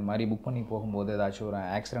 இந்த மாதிரி புக் பண்ணி போகும்போது ஏதாச்சும் ஒரு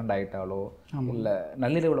ஆக்சிடென்ட் ஆகிட்டாலோ இல்லை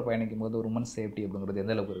நள்ளிரவில் பயணிக்கும் போது ஒரு உமன் சேஃப்டி அப்படிங்கிறது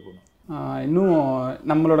எந்த அளவுக்கு இருக்கணும்? இன்னும்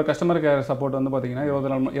நம்மளோட கஸ்டமர் கேர் சப்போர்ட் வந்து பார்த்திங்கன்னா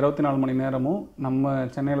 24 மணி நேரமும் நம்ம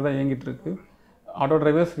சென்னையில் தான் இயங்கிட்டு இருக்கு. ஆட்டோ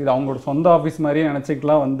டிரைவர்ஸ் இது அவங்களோட சொந்த ஆஃபீஸ் மாதிரியே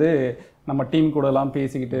நினச்சிக்கலாம். வந்து நம்ம டீம் கூடலாம்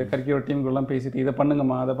பேசிக்கிட்டு, கர்க்கியோட டீம் கூடலாம் பேசிட்டு இதை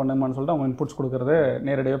பண்ணுங்கம்மா அதை பண்ணுங்கம்மான்னு சொல்லிட்டு அவங்க இன்புட்ஸ் கொடுக்குறத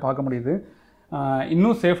நேரடியாக பார்க்க முடியுது.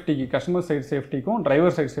 இன்னும் சேஃப்டிக்கு, கஸ்டமர் சைட் சேஃப்டிக்கும்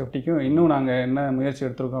டிரைவர் சைட் சேஃப்டிக்கும் இன்னும் நாங்கள் என்ன முயற்சி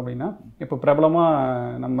எடுத்திருக்கோம் அப்படின்னா, இப்போ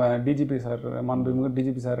பிரபலமாக நம்ம டிஜிபி சார், மாண்புமிகு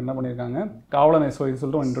டிஜிபி சார் என்ன பண்ணியிருக்காங்க, காவலன் எஸ்ஓஎஸ்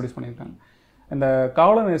சொல்லிட்டு இன்ட்ரோடியூஸ் பண்ணியிருக்காங்க. இந்த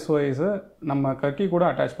காவலன் எஸ்ஓஎஸை நம்ம கர்க்கி கூட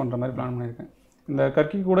அட்டாச் பண்ணுற மாதிரி பிளான் பண்ணியிருக்கேன். இந்த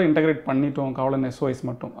கர்க்கி கூட இன்டகிரேட் பண்ணிட்டோம் காவலன் எஸ்ஓஎஸ்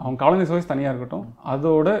மட்டும், அவங்க காவலன் எஸ்ஓஎஸ் தனியாக இருக்கட்டும்,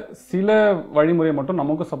 அதோட சில வழிமுறையை மட்டும்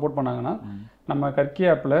நமக்கும் சப்போர்ட் பண்ணாங்கன்னா நம்ம கர்க்கி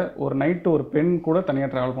ஆப்பில் ஒரு நைட்டு ஒரு பெண் கூட தனியாக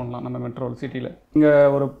ட்ராவல் பண்ணலாம். நம்ம மெட்ரோ சிட்டியில் இங்கே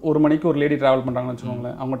ஒரு மணிக்கு ஒரு லேடி ட்ராவல் பண்ணுறாங்கன்னு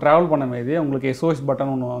வச்சுக்கோங்களேன், அவங்க ட்ராவல் பண்ண மீதே அவங்களுக்கு எஸ்ஓஎஸ்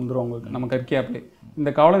பட்டன் ஒன்று வந்துடும் அவங்களுக்கு நம்ம கர்க்கி ஆப்லேயே.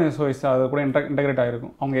 இந்த காவலன் எஸ்ஓஎஸ் அதை கூட இன்டகிரேட்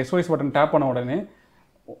ஆகிருக்கும். அவங்க எஸ்ஓஎஸ் பட்டன் டேப் பண்ண உடனே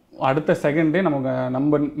அடுத்த செகண்டே நமக்கு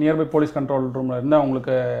நம்ம நியர்பை போலீஸ் கண்ட்ரோல் ரூமில் இருந்து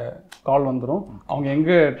அவங்களுக்கு கால் வந்துடும். அவங்க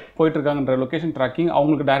எங்கே போயிட்டுருக்காங்கன்ற லொக்கேஷன் ட்ராக்கிங்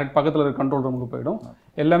அவங்களுக்கு டைரக்ட் பக்கத்தில் இருக்க கண்ட்ரோல் ரூமுக்கு போயிடும்.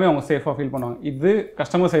 எல்லாமே அவங்க சேஃபாக ஃபீல் பண்ணுவாங்க. இது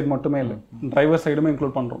கஸ்டமர் சைடு மட்டுமே இல்லை, டிரைவர் சைடுமே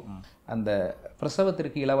இன்க்ளூட் பண்ணுறோம். அந்த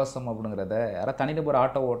பிரசவத்திற்கு இலவசம் அப்படிங்கிறத யாராவது தனிநபர்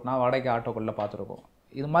ஆட்டோ ஓட்டினா வாடகை ஆட்டோக்களில் பார்த்துருக்கோம்.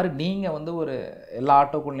 இது மாதிரி நீங்கள் வந்து ஒரு எல்லா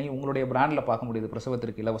ஆட்டோக்கள்லையும் உங்களுடைய பிராண்டில் பார்க்க முடியுது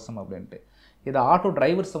பிரசவத்திற்கு இலவசம் அப்படின்ட்டு. இதை ஆட்டோ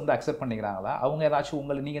டிரைவர்ஸ் வந்து அக்செப்ட் பண்ணிக்கிறாங்களா? அவங்க ஏதாச்சும்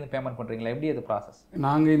உங்களுக்கு நீங்கள் வந்து பேமெண்ட் பண்ணுறீங்களா? எப்படி அது ப்ராசஸ்?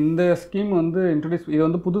 நாங்கள் இந்த ஸ்கீம் வந்து இன்ட்ரடியூஸ் இது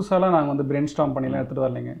வந்து புதுசாலாம் நாங்கள் வந்து பிரெயின் ஸ்டார்ம் பண்ணிலாம் எடுத்துகிட்டு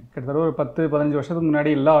வரலைங்க. கிட்டத்தட்ட ஒரு 10-15 வருஷத்துக்கு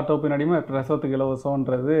முன்னாடி எல்லா ஆட்டோ பின்னாடியுமே பிரசவத்துக்கு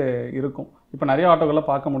இலவசம்ன்றது இருக்கும். இப்போ நிறைய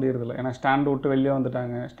ஆட்டோக்கெல்லாம் பார்க்க முடியறதில்ல, ஏன்னா ஸ்டாண்டு விட்டு வெளியே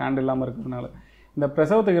வந்துட்டாங்க, ஸ்டாண்ட் இல்லாமல் இருக்கிறதுனால. இந்த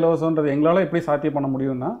பிரசவத்துக்கு இலவசம்ன்றது எங்களால் எப்படி சாத்தியம் பண்ண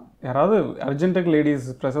முடியும்னா, யாராவது அர்ஜென்ட்டுக்கு லேடிஸ்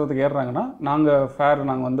பிரசவத்துக்கு ஏறுறாங்கன்னா நாங்கள் ஃபேர்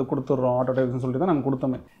நாங்கள் வந்து கொடுத்துட்றோம் ஆட்டோ டிரைவர்ஸ்னு சொல்லிட்டு தான் நாங்கள்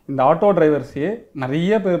கொடுத்தோமே. இந்த ஆட்டோ டிரைவர்ஸையே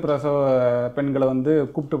நிறைய பேர் பிரசவ பெண்களை வந்து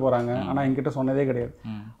கூப்பிட்டு போகிறாங்க, ஆனால் என்கிட்ட சொன்னதே கிடையாது.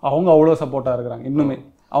 அவங்க அவ்வளோ சப்போர்ட்டாக இருக்கிறாங்க. இன்னுமே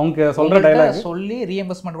அவங்க சொல்கிற டைலாக் சொல்லி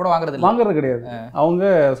ரீஎம்பர்ஸ்மெண்ட் கூட வாங்குறது கிடையாது. அவங்க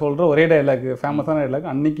சொல்கிற ஒரே டைலாக், ஃபேமஸான டைலாக்,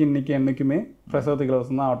 இன்னைக்கு என்றைக்குமே பிரசவத்துக்கு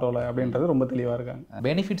இலவசம் தான் ஆட்டோவில் அப்படின்றது ரொம்ப தெளிவாக இருக்காங்க.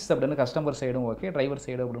 பெனிஃபிட்ஸ் அப்படின்னு கஸ்டமர் சைடும் ஓகே, டிரைவர்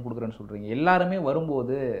சைடு அப்படின்னு கொடுக்குறேன்னு சொல்கிறீங்க. எல்லாருமே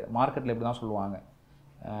வரும்போது மார்க்கெட்டில் இப்படி தான் சொல்லுவாங்க,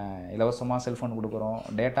 இலவசமாக செல்ஃபோன் கொடுக்குறோம்,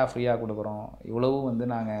 டேட்டா ஃப்ரீயாக கொடுக்குறோம், இவ்வளவு வந்து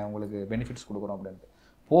நாங்கள் உங்களுக்கு பெனிஃபிட்ஸ் கொடுக்குறோம் அப்படின்ட்டு.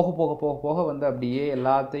 போக போக போக போக வந்து அப்படியே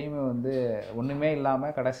எல்லாத்தையுமே வந்து ஒன்றுமே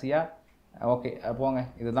இல்லாமல் கடைசியாக ஓகே போங்க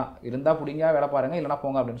இதுதான் இருந்தால் பிடிங்க வேலை பாருங்கள் இல்லைனா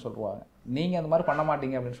போங்க அப்படின்னு சொல்லுவாங்க. நீங்கள் அந்த மாதிரி பண்ண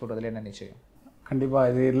மாட்டீங்க அப்படின்னு சொல்கிறதுல என்ன நிச்சயம்?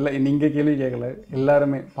 கண்டிப்பாக இது இல்லை, நீங்கள் கேள்வி கேட்கல,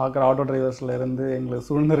 எல்லாருமே பார்க்குற ஆட்டோ டிரைவர்ஸில் இருந்து எங்களுக்கு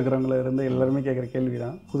சூழ்ந்து இருக்கிறவங்கள இருந்து எல்லாருமே கேட்குற கேள்வி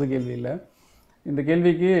தான், புது கேள்வி இல்லை. இந்த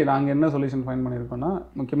கேள்விக்கு நாங்கள் என்ன சொல்யூஷன் ஃபைண்ட் பண்ணியிருக்கோன்னா,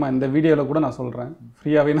 முக்கியமாக இந்த வீடியோவில் கூட நான் சொல்கிறேன்,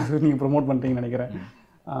 ஃப்ரீயாகவே நான் நீங்கள் ப்ரொமோட் பண்ணிட்டீங்கன்னு நினைக்கிறேன்.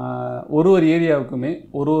 ஒரு ஏரியாவுக்குமே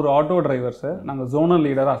ஒரு ஆட்டோ டிரைவர்ஸை நாங்கள் ஜோனல்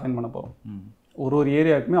லீடராக அசைன் பண்ண போகிறோம். ஒரு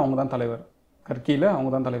ஏரியாவுக்குமே அவங்க தான் தலைவர். கர்க்கியில் அவங்க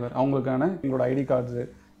தான் தலைவர். அவங்களுக்கான எங்களோட ஐடி கார்ட்ஸு,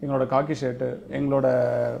 எங்களோட காக்கி ஷர்ட்டு, எங்களோட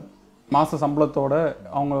மாத சம்பளத்தோட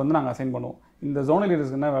அவங்க வந்து நாங்கள் அசைன் பண்ணுவோம். இந்த ஜோனல்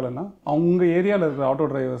லீடர்ஸ்க்கு என்ன வேலைன்னா, அவங்க ஏரியாவில் இருக்கிற ஆட்டோ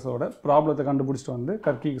டிரைவர்ஸோட ப்ராப்ளத்தை கண்டுபிடிச்சிட்டு வந்து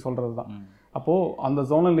கர்க்கிக்கு சொல்கிறது தான். அப்போது அந்த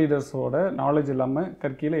ஜோனல் லீடர்ஸோட நாலேஜ் இல்லாமல்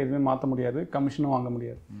கர்க்கியில் எதுவுமே மாற்ற முடியாது, கமிஷனும் வாங்க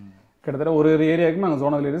முடியாது. கிட்டத்தட்ட ஒரு ஏரியாவுக்கு நாங்கள்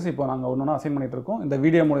ஜோனல் லீடர்ஸ் இப்போ நாங்கள் ஒன்று அசைன் பண்ணிகிட்டு இருக்கோம். இந்த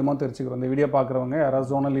வீடியோ மூலியமாக தெரிஞ்சுக்கிறோம். இந்த வீடியோ பார்க்குறவங்க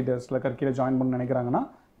யாராவது ஜோனல் லீடர்ஸில் கர்க்கியில் ஜாயின் பண்ண நினைக்கிறாங்கன்னா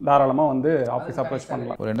தாராளமாக வந்து ஆஃபீஸ் அப்ரோச்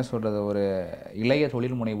பண்ணலாம். ஒரு என்ன சொல்கிறது, ஒரு இளைய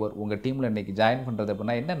தொழில் முனைவோர் உங்கள் டீமில் இன்றைக்கி ஜாயின் பண்ணுறது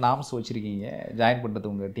அப்படின்னா என்ன நாம்ஸ் வச்சுருக்கீங்க ஜாயின் பண்ணுறது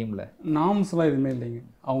உங்கள் டீமில்? நாம்ஸ்லாம் எதுவுமே இல்லைங்க.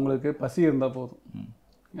 அவங்களுக்கு பசி இருந்தால் போதும்.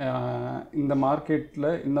 இந்த மார்க்கெட்டில்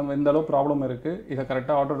இந்த அளவு ப்ராப்ளம் இருக்குது, இதை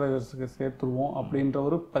கரெக்டாக ஆட்டோ டிரைவர்ஸுக்கு சேர்த்துருவோம் அப்படின்ற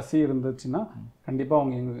ஒரு பசி இருந்துச்சுன்னா கண்டிப்பாக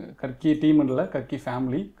அவங்க எங்கள் கர்க்கி டீம் இல்லை, கர்க்கி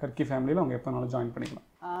ஃபேமிலியில் அவங்க எப்போனாலும் ஜாயின் பண்ணிக்கலாம்.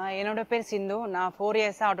 என்னோட பேர் சிந்து. நான் 4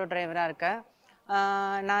 இயர்ஸாக ஆட்டோ டிரைவராக இருக்கேன்.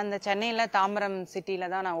 நான் இந்த சென்னையில் தாம்பரம்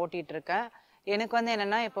சிட்டியில் தான் நான் ஓட்டிகிட்டு இருக்கேன். எனக்கு வந்து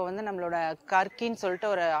என்னென்னா, இப்போ வந்து நம்மளோட கர்க்கின்னு சொல்லிட்டு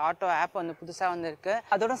ஒரு ஆட்டோ ஆப் வந்து புதுசாக வந்துருக்கு.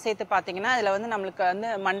 அதோட சேர்த்து பார்த்தீங்கன்னா இதில் வந்து நம்மளுக்கு வந்து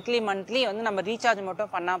மந்த்லி வந்து நம்ம ரீசார்ஜ்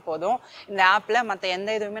மட்டும் பண்ணால் போதும். இந்த ஆப்பில் மற்ற எந்த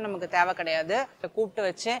இதுவுமே நமக்கு தேவை கிடையாது. கூப்பிட்டு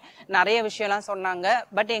வச்சு நிறைய விஷயம்லாம் சொன்னாங்க.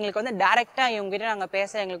 பட் எங்களுக்கு வந்து டேரெக்டாக இவங்ககிட்ட நாங்கள்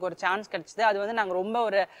பேச எங்களுக்கு ஒரு சான்ஸ் கிடச்சிது. அது வந்து நாங்கள் ரொம்ப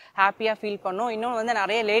ஒரு ஹாப்பியாக ஃபீல் பண்ணோம். இன்னொன்று வந்து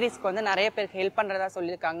நிறைய லேடிஸ்க்கு வந்து நிறைய பேருக்கு ஹெல்ப் பண்ணுறதா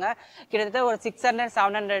சொல்லியிருக்காங்க. கிட்டத்தட்ட ஒரு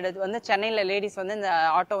 600-700 வந்து சென்னையில் லேடிஸ் வந்து இந்த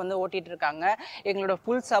ஆட்டோ வந்து ஓட்டிகிட்டு இருக்காங்க. எங்களோட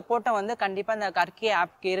ஃபுல் சப்போர்ட்டை வந்து கண்டிப்பாக அந்த கர்க்கி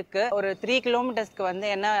ஆப்க்கு இருக்கு. ஒரு 3 கிலோமீட்டர்ஸ்க்கு வந்து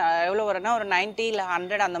என்ன எவ்வளோ வரும்னா ஒரு 90 இல்லை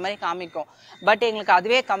 100 அந்த மாதிரி காமிக்கும். பட் எங்களுக்கு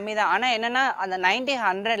அதுவே கம்மி தான். ஆனால் என்னன்னா அந்த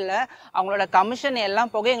 90-100ல் அவங்களோட கமிஷன்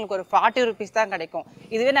எல்லாம் போக எங்களுக்கு ஒரு 40 rupees தான் கிடைக்கும்.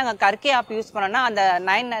 இதுவே நாங்கள் கர்க்கி ஆப் யூஸ் பண்ணோம்னா அந்த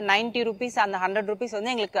 90 rupees அந்த 100 rupees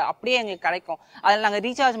வந்து எங்களுக்கு அப்படியே எங்களுக்கு கிடைக்கும். அதில் நாங்கள்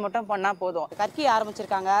ரீசார்ஜ் மட்டும் பண்ணால் போதும். கர்க்கி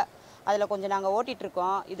ஆரம்பிச்சிருக்காங்க, அதில் கொஞ்சம் நாங்கள் ஓட்டிகிட்டு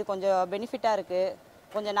இருக்கோம். இது கொஞ்சம் பெனிஃபிட்டாக இருக்குது.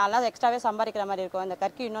 கொஞ்சம் நல்லா எக்ஸ்ட்ராவே சம்பாதிக்கிற மாதிரி இருக்கும். இந்த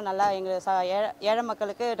கர்க்கி இன்னும் நல்லா எங்கள் ஏழை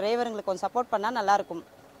மக்களுக்கு டிரைவருங்களுக்கு கொஞ்சம் சப்போர்ட் பண்ணால் நல்லாயிருக்கும்.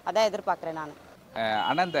 அதான் எதிர்பார்க்குறேன் நான்.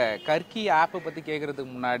 ஆனால் இந்த கர்க்கி ஆப்பை பற்றி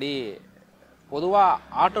கேட்குறதுக்கு முன்னாடி பொதுவாக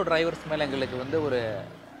ஆட்டோ டிரைவர்ஸ் மேலே எங்களுக்கு வந்து ஒரு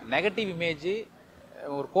நெகட்டிவ் இமேஜ்,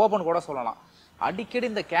 ஒரு கோபம்னு கூட சொல்லலாம். அடிக்கடி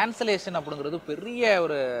இந்த கேன்சலேஷன் அப்படிங்கிறது பெரிய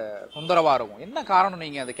ஒரு தொந்தரவாக இருக்கும். என்ன காரணம்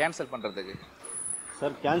நீங்கள் அதை கேன்சல் பண்ணுறதுக்கு?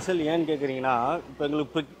 சார், கேன்சல் ஏன்னு கேட்குறீங்கன்னா, இப்போ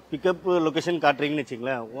எங்களுக்கு பிக்கப் லொக்கேஷன் காட்டுறீங்கன்னு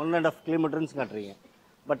வச்சுங்களேன், 1.5 கிலோமீட்டர்ஸ் காட்டுறீங்க.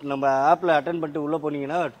 பட் நம்ம ஆப்பில் அட்டன் பண்ணிட்டு உள்ளே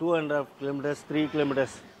போனீங்கன்னா 2.5 கிலோமீட்டர்ஸ் 3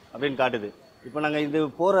 கிலோமீட்டர்ஸ் அப்படின்னு காட்டுது. இப்போ நாங்கள் இது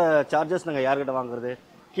போகிற சார்ஜஸ் நாங்கள் யார்கிட்ட வாங்குறது?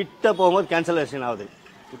 கிட்ட போகும்போது கேன்சலேஷன் ஆகுது.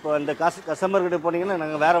 இப்போ அந்த கஸ்டமர்கிட்ட போனீங்கன்னா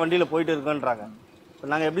நாங்கள் வேறு வண்டியில் போயிட்டு இருக்கோன்றாங்க. இப்போ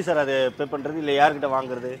நாங்கள் எப்படி சார் அது பே பண்ணுறது? இல்லை யார்கிட்ட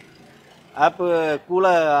வாங்குறது? ஆப்பு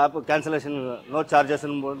ஆப்பு கேன்சலேஷன் நோ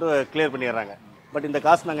சார்ஜஸ்ன்னு போட்டு கிளியர் பண்ணிடுறாங்க. பட் இந்த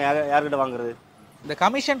காசு நாங்கள் யார்கிட்ட வாங்குறது? இந்த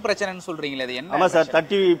கமிஷன் பிரச்சனைன்னு சொல்கிறீங்களே, அது என்ன? ஆமாம் சார்,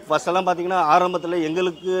 30 ஃபஸ்ட்டெல்லாம் பார்த்தீங்கன்னா ஆரம்பத்தில்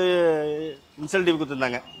எங்களுக்கு இன்சென்டிவ்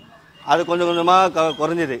கொடுத்துருந்தாங்க. அது கொஞ்சம் கொஞ்சமாக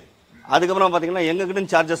குறைஞ்சிது. அதுக்கப்புறம் பார்த்தீங்கன்னா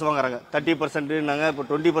எங்ககிட்ட சார்ஜஸ் வாங்குறாங்க. 30% நாங்கள் இப்போ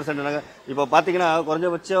 20% நாங்கள் இப்போ பார்த்தீங்கன்னா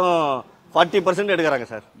குறைஞ்சபட்சம் 40% எடுக்கிறாங்க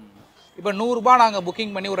சார். இப்போ 100 ரூபாய் நாங்கள்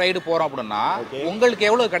புக்கிங் பண்ணி ஒரு ரைடு போகிறோம் அப்படின்னா உங்களுக்கு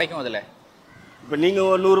எவ்வளோ கிடைக்கும் அதில்? இப்போ நீங்கள்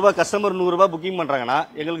ஒரு 100 ரூபாய் கஸ்டமர் 100 ரூபாய் புக்கிங் பண்ணுறாங்கன்னா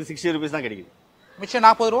எங்களுக்கு 60 rupees தான் கிடைக்குது. மிச்சம்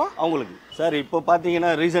 40 ரூபா அவங்களுக்கு. சார் இப்போ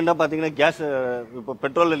பார்த்தீங்கன்னா ரீசெண்டாக பார்த்தீங்கன்னா கேஸ் இப்போ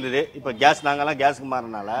பெட்ரோல் இருந்தது, இப்போ கேஸ் நாங்கள்லாம் கேஸுக்கு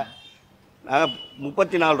மாறினால நாங்கள்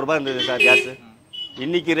 34 ரூபாய் இருந்தது சார் கேஸு.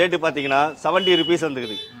 இன்றைக்கி ரேட்டு பார்த்தீங்கன்னா 70 rupees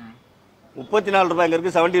வந்துக்குது. 34 ரூபாய் எங்கே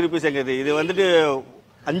இருக்குது, 70 rupees எங்கே இருக்குது. இது வந்துட்டு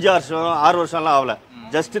 5 வருஷம் 6 வருஷம்லாம் ஆகல,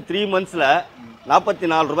 ஜஸ்ட் 3 monthsல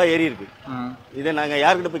 44 ரூபாய் ஏறி இருக்கு. இதை நாங்கள்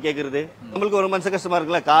யார்கிட்ட போய் கேட்குறது? நம்மளுக்கு ஒரு மனசு கஷ்டமாக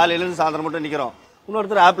இருக்குல்ல, காலையிலேருந்து சாயந்தரம் மட்டும் நிற்கிறோம்,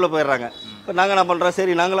 இன்னொருத்தர் ஆப்பில் போயிடுறாங்க. இப்போ நாங்கள் என்ன பண்ணுறோம்,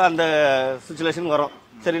 சரி நாங்களும் அந்த சுச்சுவேஷன் வரோம்,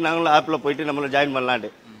 சரி நாங்களும் ஆப்பில் போயிட்டு நம்மளை ஜாயின் பண்ணலான்ட்டு.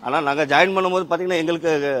 ஆனால் நாங்கள் ஜாயின் பண்ணும்போது பார்த்தீங்கன்னா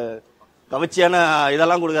எங்களுக்கு கவர்ச்சியான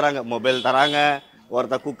இதெல்லாம் கொடுக்குறாங்க. மொபைல் தராங்க,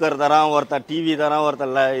 ஒருத்தர் குக்கர் தரான், ஒருத்தர் டிவி தரான்,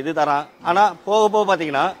 ஒருத்தர் இது தரான். ஆனால் போக போக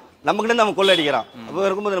பார்த்தீங்கன்னா நமக்கிட்ட நம்ம கொள்ளை அடிக்கிறான். அப்போ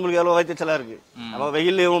இருக்கும்போது நம்மளுக்கு எவ்வளோ வயிற்றுச்சலாக இருக்குது. நம்ம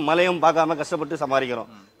வெயிலையும் மழையும் பார்க்காம கஷ்டப்பட்டு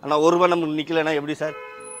சமாளிக்கிறோம். ஆனால் ஒரு ரூபாய் நமக்கு நிற்கலைன்னா எப்படி சார்?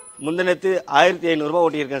 முந்தினத்து 1500 ரூபாய்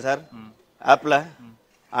ஓட்டியிருக்கேன் சார் ஆப்பில்.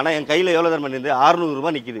 ஆனால் என் கையில் எவ்வளோ தரம் பண்ணிருந்து 600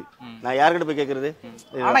 ரூபாய் நிற்கிது. நான் யார்கிட்ட போய் கேட்குறது?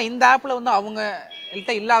 ஆனால் இந்த ஆப்பில் வந்து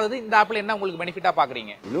அவங்கள்ட்ட இல்லாதது இந்த ஆப்பில் என்ன உங்களுக்கு பெனிஃபிட்டாக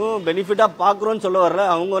பார்க்குறீங்க? இன்னும் பெனிஃபிட்டாக பார்க்குறோன்னு சொல்ல வரல.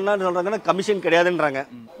 அவங்க என்ன சொல்கிறாங்கன்னா கமிஷன் கிடையாதுன்றாங்க.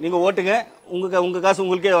 நீங்கள் ஓட்டுங்க, உங்கள் காசு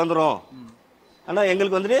உங்களுக்கே வந்துடும். ஆனால்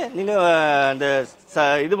எங்களுக்கு வந்துட்டு நீங்கள் அந்த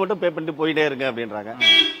இது மட்டும் பே பண்ணிட்டு போயிட்டே இருங்க அப்படின்றாங்க.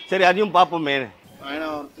 சரி அதையும் பார்ப்போமே.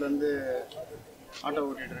 அயனாவரத்துலேருந்து ஆட்டோ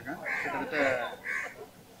ஓட்டிகிட்டு இருக்கேன். கிட்டத்தட்ட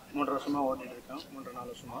 3 வருஷமாக ஓட்டிகிட்டு இருக்கேன், 3-4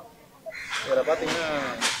 வருஷமாக. இதில் பார்த்தீங்கன்னா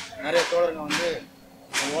நிறைய தோழருங்க வந்து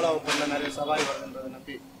ஓலா ஊப்பரில் நிறைய சவாரி வருதுன்றதை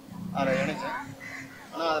நம்பி அதில் இணைச்சேன்.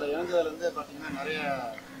 ஆனால் அதில் இணைஞ்சதுலேருந்து பார்த்தீங்கன்னா நிறைய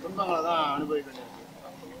துன்பங்களை தான் அனுபவிக்க வேண்டியிருக்கு.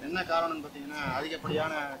 என்ன காரணம்னு பார்த்தீங்கன்னா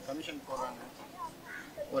அதிகப்படியான கமிஷன் போடுறாங்க.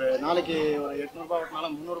 ஒரு நாளைக்கு ஒரு 800 ரூபாய்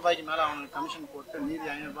ஓட்டினாலும் 300 ரூபாய்க்கு மேலே அவங்களுக்கு கமிஷன் போட்டு மீதி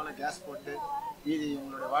 500 ரூபாயில் கேஸ் போட்டு மீதி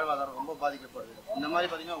உங்களுடைய வாழ்வாதாரம் ரொம்ப பாதிக்கப்படுது. இந்த மாதிரி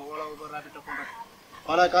பார்த்தீங்கன்னா ஓலா ஊபர் ரேபிட்டோ போன்ற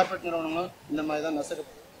பல கார்பரேட் நிறுவனங்களும் இந்த மாதிரி தான்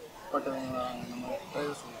நசுக்கப்பட்டவங்க. நம்ம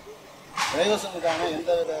டிரைவர்ஸுங்களுக்கான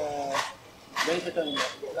எந்த வித பெனிஃபிட்டும் இல்லை.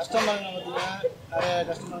 கஸ்டமருங்க பார்த்தீங்கன்னா நிறைய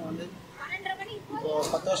கஸ்டமருங்க வந்து இப்போது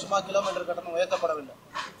 10 வருஷமாக கிலோமீட்டர் கட்டணம் உயர்த்தப்படவில்லை.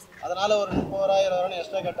 அதனால் ஒரு 30 ரூபா 20 ரூபான்னு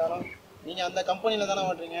எக்ஸ்ட்ரா கேட்டாலும் நீங்கள் அந்த கம்பெனியில் தானே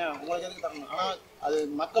ஓட்டுறீங்க, உங்களுக்கு எதுக்கு தரணும்? ஆனால் அது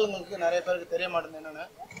மக்களுங்களுக்கு நிறைய பேருக்கு தெரிய மாட்டேங்குது. என்னென்னா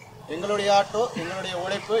எங்களுடைய ஆட்டோ, எங்களுடைய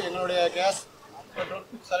உழைப்பு, எங்களுடைய கேஸ் பெட்ரோல்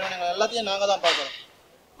செலவினங்கள் எல்லாத்தையும் நாங்கள் தான் பார்க்குறோம்.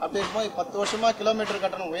 அப்படி இருக்கும்போது 10 வருஷமாக கிலோமீட்டர்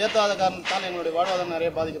கட்டணம் உயர்த்தாத காரணத்தால் எங்களுடைய வாழ்வாதாரம்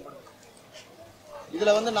நிறைய பாதிக்கப்படுது.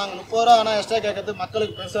 இதில் வந்து நாங்கள் 30 ரூபா ஆனால் எக்ஸ்ட்ரா கேட்கறது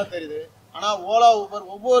மக்களுக்கு பெருசாக தெரியுது. ஆனால் ஓலா ஊபர்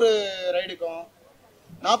ஒவ்வொரு ரைடுக்கும்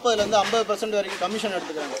 40% 50% வரைக்கும் கமிஷன்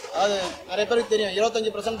எடுத்துக்கிறாங்க. அது நிறைய பேருக்கு தெரியும்,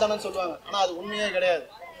 25% தானே சொல்லுவாங்க. ஆனால் அது உண்மையே கிடையாது.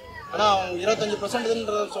 ஆனால் அவங்க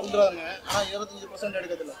 25%ன்றத சொல்கிறாங்க, ஆனால் 25%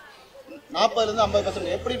 எடுக்கிறதில்ல. 40% 50%.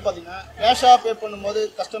 எப்படின்னு பார்த்தீங்கன்னா கேஷாக பே பண்ணும்போது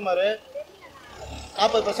கஸ்டமரு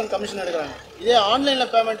 40% கமிஷன் எடுக்கிறாங்க. இதே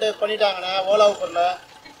ஆன்லைனில் பேமெண்ட்டு பண்ணிட்டாங்கன்னா ஓலா ஊபரில்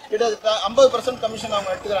கிட்டத்தட்ட 50% கமிஷன்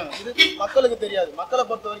அவங்க எடுத்துக்கிறாங்க. இது மக்களுக்கு தெரியாது. மக்களை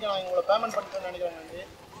பொறுத்த வரைக்கும் நான் இவங்களை பேமெண்ட் பண்ணிட்டேன்னு நினைக்கிறாங்க.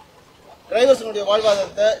 டிரைவர்ஸினுடைய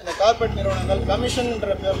வாழ்வாதாரத்தை இந்த கார்பரேட் நிறுவனங்கள்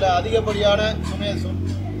கமிஷன்ன்ற பேரில் அதிகப்படியான சுமையை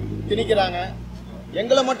திணிக்கிறாங்க.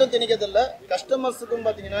 எங்களை மட்டும் திணிக்கிறதில்ல, கஸ்டமர்ஸுக்கும்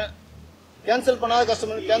பார்த்தீங்கன்னா கேன்சல் பண்ணாத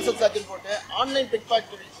கஸ்டமர் கேன்சல் சார்ஜில் போட்டு ஆன்லைன் பிக்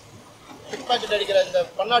பாக்கெட் அடிக்கிற இந்த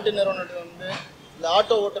பன்னாட்டு நிறுவனங்கள் வந்து இந்த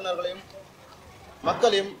ஆட்டோ ஓட்டுநர்களையும்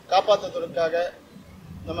மக்களையும் காப்பாற்றுவதற்காக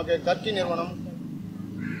நமக்கு கர்க்கி நிறுவனம்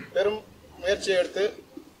பெரும் முயற்சியை எடுத்து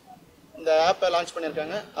இந்த ஆப்பை லான்ச்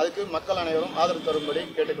பண்ணியிருக்காங்க. அதுக்கு மக்கள் அனைவரும் ஆதரவு தரும்படி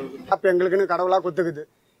கேட்டுக்கொள்கிறோம். ஆப் எங்களுக்குன்னு கடவுளாக கொடுத்துக்குது.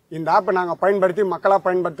 இந்த ஆப்பை நாங்கள் பயன்படுத்தி மக்களாக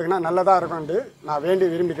பயன்படுத்தினா நல்லதாக இருக்கும்னு நான்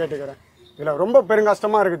விரும்பி கேட்டுக்கிறேன். இதில் ரொம்ப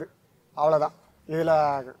பெருங்கஷ்டமாக இருக்குது, அவ்வளோதான். இதில்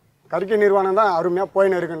கர்க்கி நிறுவனம் தான் அருமையாக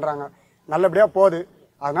போயின்னு இருக்குன்றாங்க, நல்லபடியாக போகுது.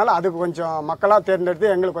 அதனால் அதுக்கு கொஞ்சம் மக்களாக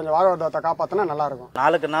தேர்ந்தெடுத்து எங்களுக்கு கொஞ்சம் வாழ்வாதாரத்தை காப்பாற்றினா நல்லாயிருக்கும்.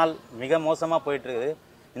 நாளுக்கு நாள் மிக மோசமாக போயிட்டுருக்குது.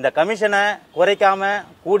 இந்த கமிஷனை குறைக்காமல்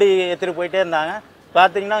கூடி எடுத்துகிட்டு போயிட்டே இருந்தாங்க.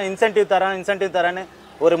 பார்த்தீங்கன்னா இன்சென்டிவ் தரேன்னு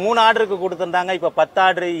ஒரு 3 ஆர்டருக்கு கொடுத்துருந்தாங்க. இப்போ 10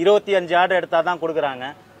 ஆர்டர் 25 ஆர்டர் எடுத்தால் தான் கொடுக்குறாங்க.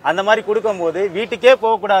 அந்த மாதிரி கொடுக்கும்போது வீட்டுக்கே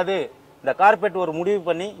போகக்கூடாது. இந்த கார்பரேட் ஒரு முடிவு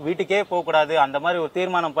பண்ணி வீட்டுக்கே போகக்கூடாது, அந்த மாதிரி ஒரு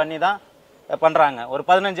தீர்மானம் பண்ணி தான் பண்ணுறாங்க. ஒரு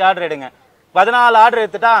 15 ஆர்டர் எடுங்க, 14 ஆர்டர்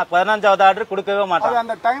எடுத்துட்டா 15வது ஆர்டர் கொடுக்கவே மாட்டாங்க.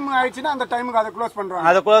 அந்த டைம் ஆயிடுச்சுன்னா அந்த டைமுக்கு அதை க்ளோஸ் பண்ணுறாங்க,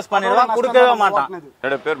 அதை க்ளோஸ் பண்ணிடுவாங்க, கொடுக்கவே மாட்டான்.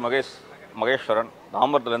 என்னோட பேர் மகேஸ்வரன்,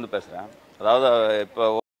 தாம்பரத்துலேருந்து பேசுகிறேன். அதாவது இப்போ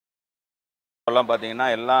எல்லாம் பார்த்தீங்கன்னா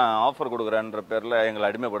எல்லாம் ஆஃபர் கொடுக்குறேன்ற பேரில் எங்களை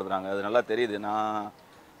அடிமைப்படுத்துகிறாங்க. அது நல்லா தெரியுது. நான்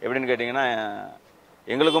எப்படின்னு கேட்டிங்கன்னா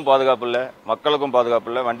எங்களுக்கும் பாதுகாப்பு இல்லை, மக்களுக்கும் பாதுகாப்பு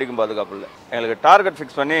இல்லை, வண்டிக்கும் பாதுகாப்பு இல்லை. எங்களுக்கு டார்கெட்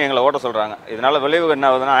ஃபிக்ஸ் பண்ணி எங்களை ஓட்ட சொல்கிறாங்க. இதனால் விளைவு என்ன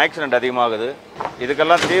ஆகுதுன்னா ஆக்சிடென்ட் அதிகமாகுது.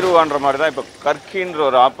 இதுக்கெல்லாம் தீர்வுன்ற மாதிரி தான் இப்போ கர்க்கின்ற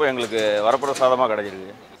ஒரு ஆப்பு எங்களுக்கு வரப்பிரசாதமாக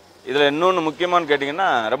கிடைச்சிருக்கு. இதில் இன்னொன்று முக்கியமானு கேட்டிங்கன்னா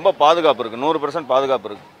ரொம்ப பாதுகாப்பு இருக்குது, 100% பாதுகாப்பு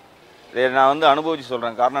இருக்குது. இதை நான் வந்து அனுபவித்து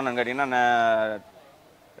சொல்கிறேன். காரணம் என்னன்னு கேட்டிங்கன்னா, நான்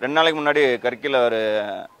 2 நாளைக்கு முன்னாடி கர்க்கியில் ஒரு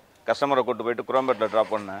கஸ்டமரை கூட்டு போயிட்டு குரோம்பேட்டில்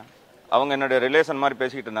ட்ராப் பண்ணேன். அவங்க என்னுடைய ரிலேஷன் மாதிரி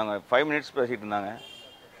பேசிக்கிட்டு இருந்தாங்க. 5 மினிட்ஸ் பேசிக்கிட்டு இருந்தாங்க.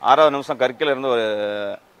 6வது நிமிஷம் கற்கில இருந்து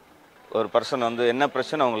ஒரு பர்சன் வந்து என்ன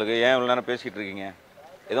பிரச்சனை உங்களுக்கு, ஏன் இவ்வளோ நேரம் பேசிகிட்டு இருக்கீங்க,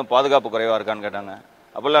 எதுவும் பாதுகாப்பு குறைவாக இருக்கான்னு கேட்டாங்க.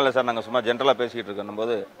 அப்படிலாம் இல்லை சார், நாங்கள் சும்மா ஜென்ரலாக பேசிக்கிட்டு இருக்கணும்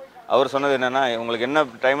போது அவர் சொன்னது என்னென்னா, உங்களுக்கு என்ன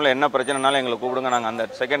டைமில் என்ன பிரச்சனைனாலும் எங்களை கூப்பிடுங்க, நாங்கள் அந்த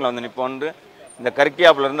செகண்டில் வந்து நிற்போன்னு இந்த கற்கி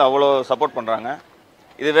ஆப்லேருந்து அவ்வளோ சப்போர்ட் பண்ணுறாங்க.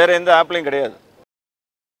 இது வேறு எந்த ஆப்லேயும் கிடையாது.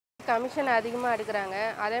 கமிஷன் அதிகமாக எடுக்கிறாங்க.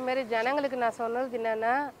 அதேமாரி ஜனங்களுக்கு நான் சொன்னது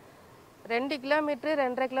என்னென்னா 2 கிலோமீட்ரு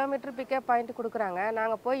 2.5 கிலோமீட்ரு பிக்கப் பாயிண்ட் கொடுக்குறாங்க.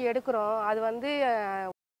 நாங்கள் போய் எடுக்கிறோம். அது வந்து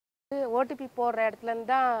ஓடிபி போடுற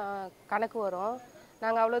இடத்துலேருந்து தான் கணக்கு வரும்.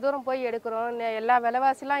 நாங்கள் அவ்வளோ தூரம் போய் எடுக்கிறோம். எல்லா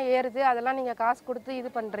விலைவாசிலாம் ஏறுது, அதெல்லாம் நீங்கள் காசு கொடுத்து இது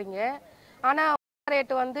பண்ணுறீங்க. ஆனால்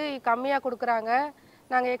ரேட்டு வந்து கம்மியாக கொடுக்குறாங்க.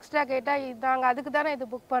 நாங்கள் எக்ஸ்ட்ரா கேட்டால் நாங்கள் அதுக்கு தானே இது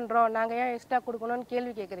புக் பண்ணுறோம், நாங்கள் ஏன் எக்ஸ்ட்ரா கொடுக்கணும்னு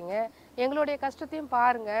கேள்வி கேட்குறீங்க. எங்களுடைய கஷ்டத்தையும்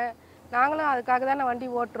பாருங்கள், நாங்களும் அதுக்காக தானே வண்டி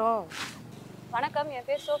ஓட்டுறோம். வணக்கம், என்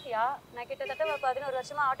பேர் சோஃபியா. நான் கிட்டத்தட்ட 11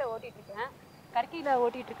 வருஷமாக ஆட்டோ ஓட்டிகிட்ருக்கேன். கற்கியில்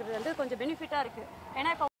ஓட்டிகிட்டு இருக்கிறது கொஞ்சம் பெனிஃபிட்டாக இருக்குது.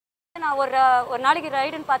 ஏன்னா இப்போ நான் ஒரு நாளைக்கு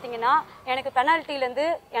ரைடுன்னு பார்த்தீங்கன்னா எனக்கு பெனால்ட்டிலேருந்து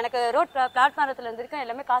எனக்கு ரோட் பிளாட்ஃபாரத்துலேருந்து இருக்க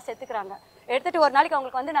எல்லாமே காசு எடுத்துக்கிறாங்க. எடுத்துகிட்டு ஒரு நாளைக்கு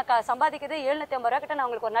அவங்களுக்கு வந்து நான் சம்பாதிக்கிறது 750 ரூபா கிட்ட நான்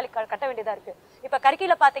அவங்களுக்கு ஒரு நாளைக்கு கட்ட வேண்டியதாக இருக்குது. இப்போ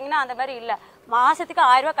கற்கியில் பார்த்தீங்கன்னா அந்த மாதிரி இல்லை. மாதத்துக்கு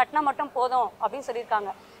 1000 ரூபா கட்டினா மட்டும் போதும் அப்படின்னு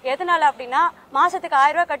சொல்லியிருக்காங்க. எதனால் அப்படின்னா, மாதத்துக்கு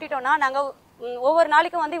 1000 ரூபா கட்டிட்டோன்னா நாங்கள் ஒவ்வொரு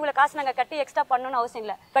நாளைக்கும் வந்து இவ்வளோ காசு நாங்கள் கட்டி எக்ஸ்ட்ரா பண்ணணும்னு அவசியம்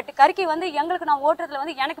இல்லை. பட் கற்கி வந்து எங்களுக்கு நான் ஓட்டுறதுல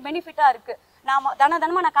வந்து எனக்கு பெனிஃபிட்டாக இருக்குது. நான்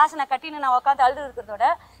தினமாக நான் காசு நான் கட்டின்னு நான் உட்காந்து அழுது இருக்கிறதோட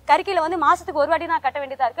கற்கியில் வந்து மாதத்துக்கு ஒரு வாட்டி நான் கட்ட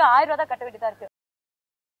வேண்டியதாக இருக்குது, 1000 ரூபா தான் கட்ட வேண்டியதாக இருக்குது.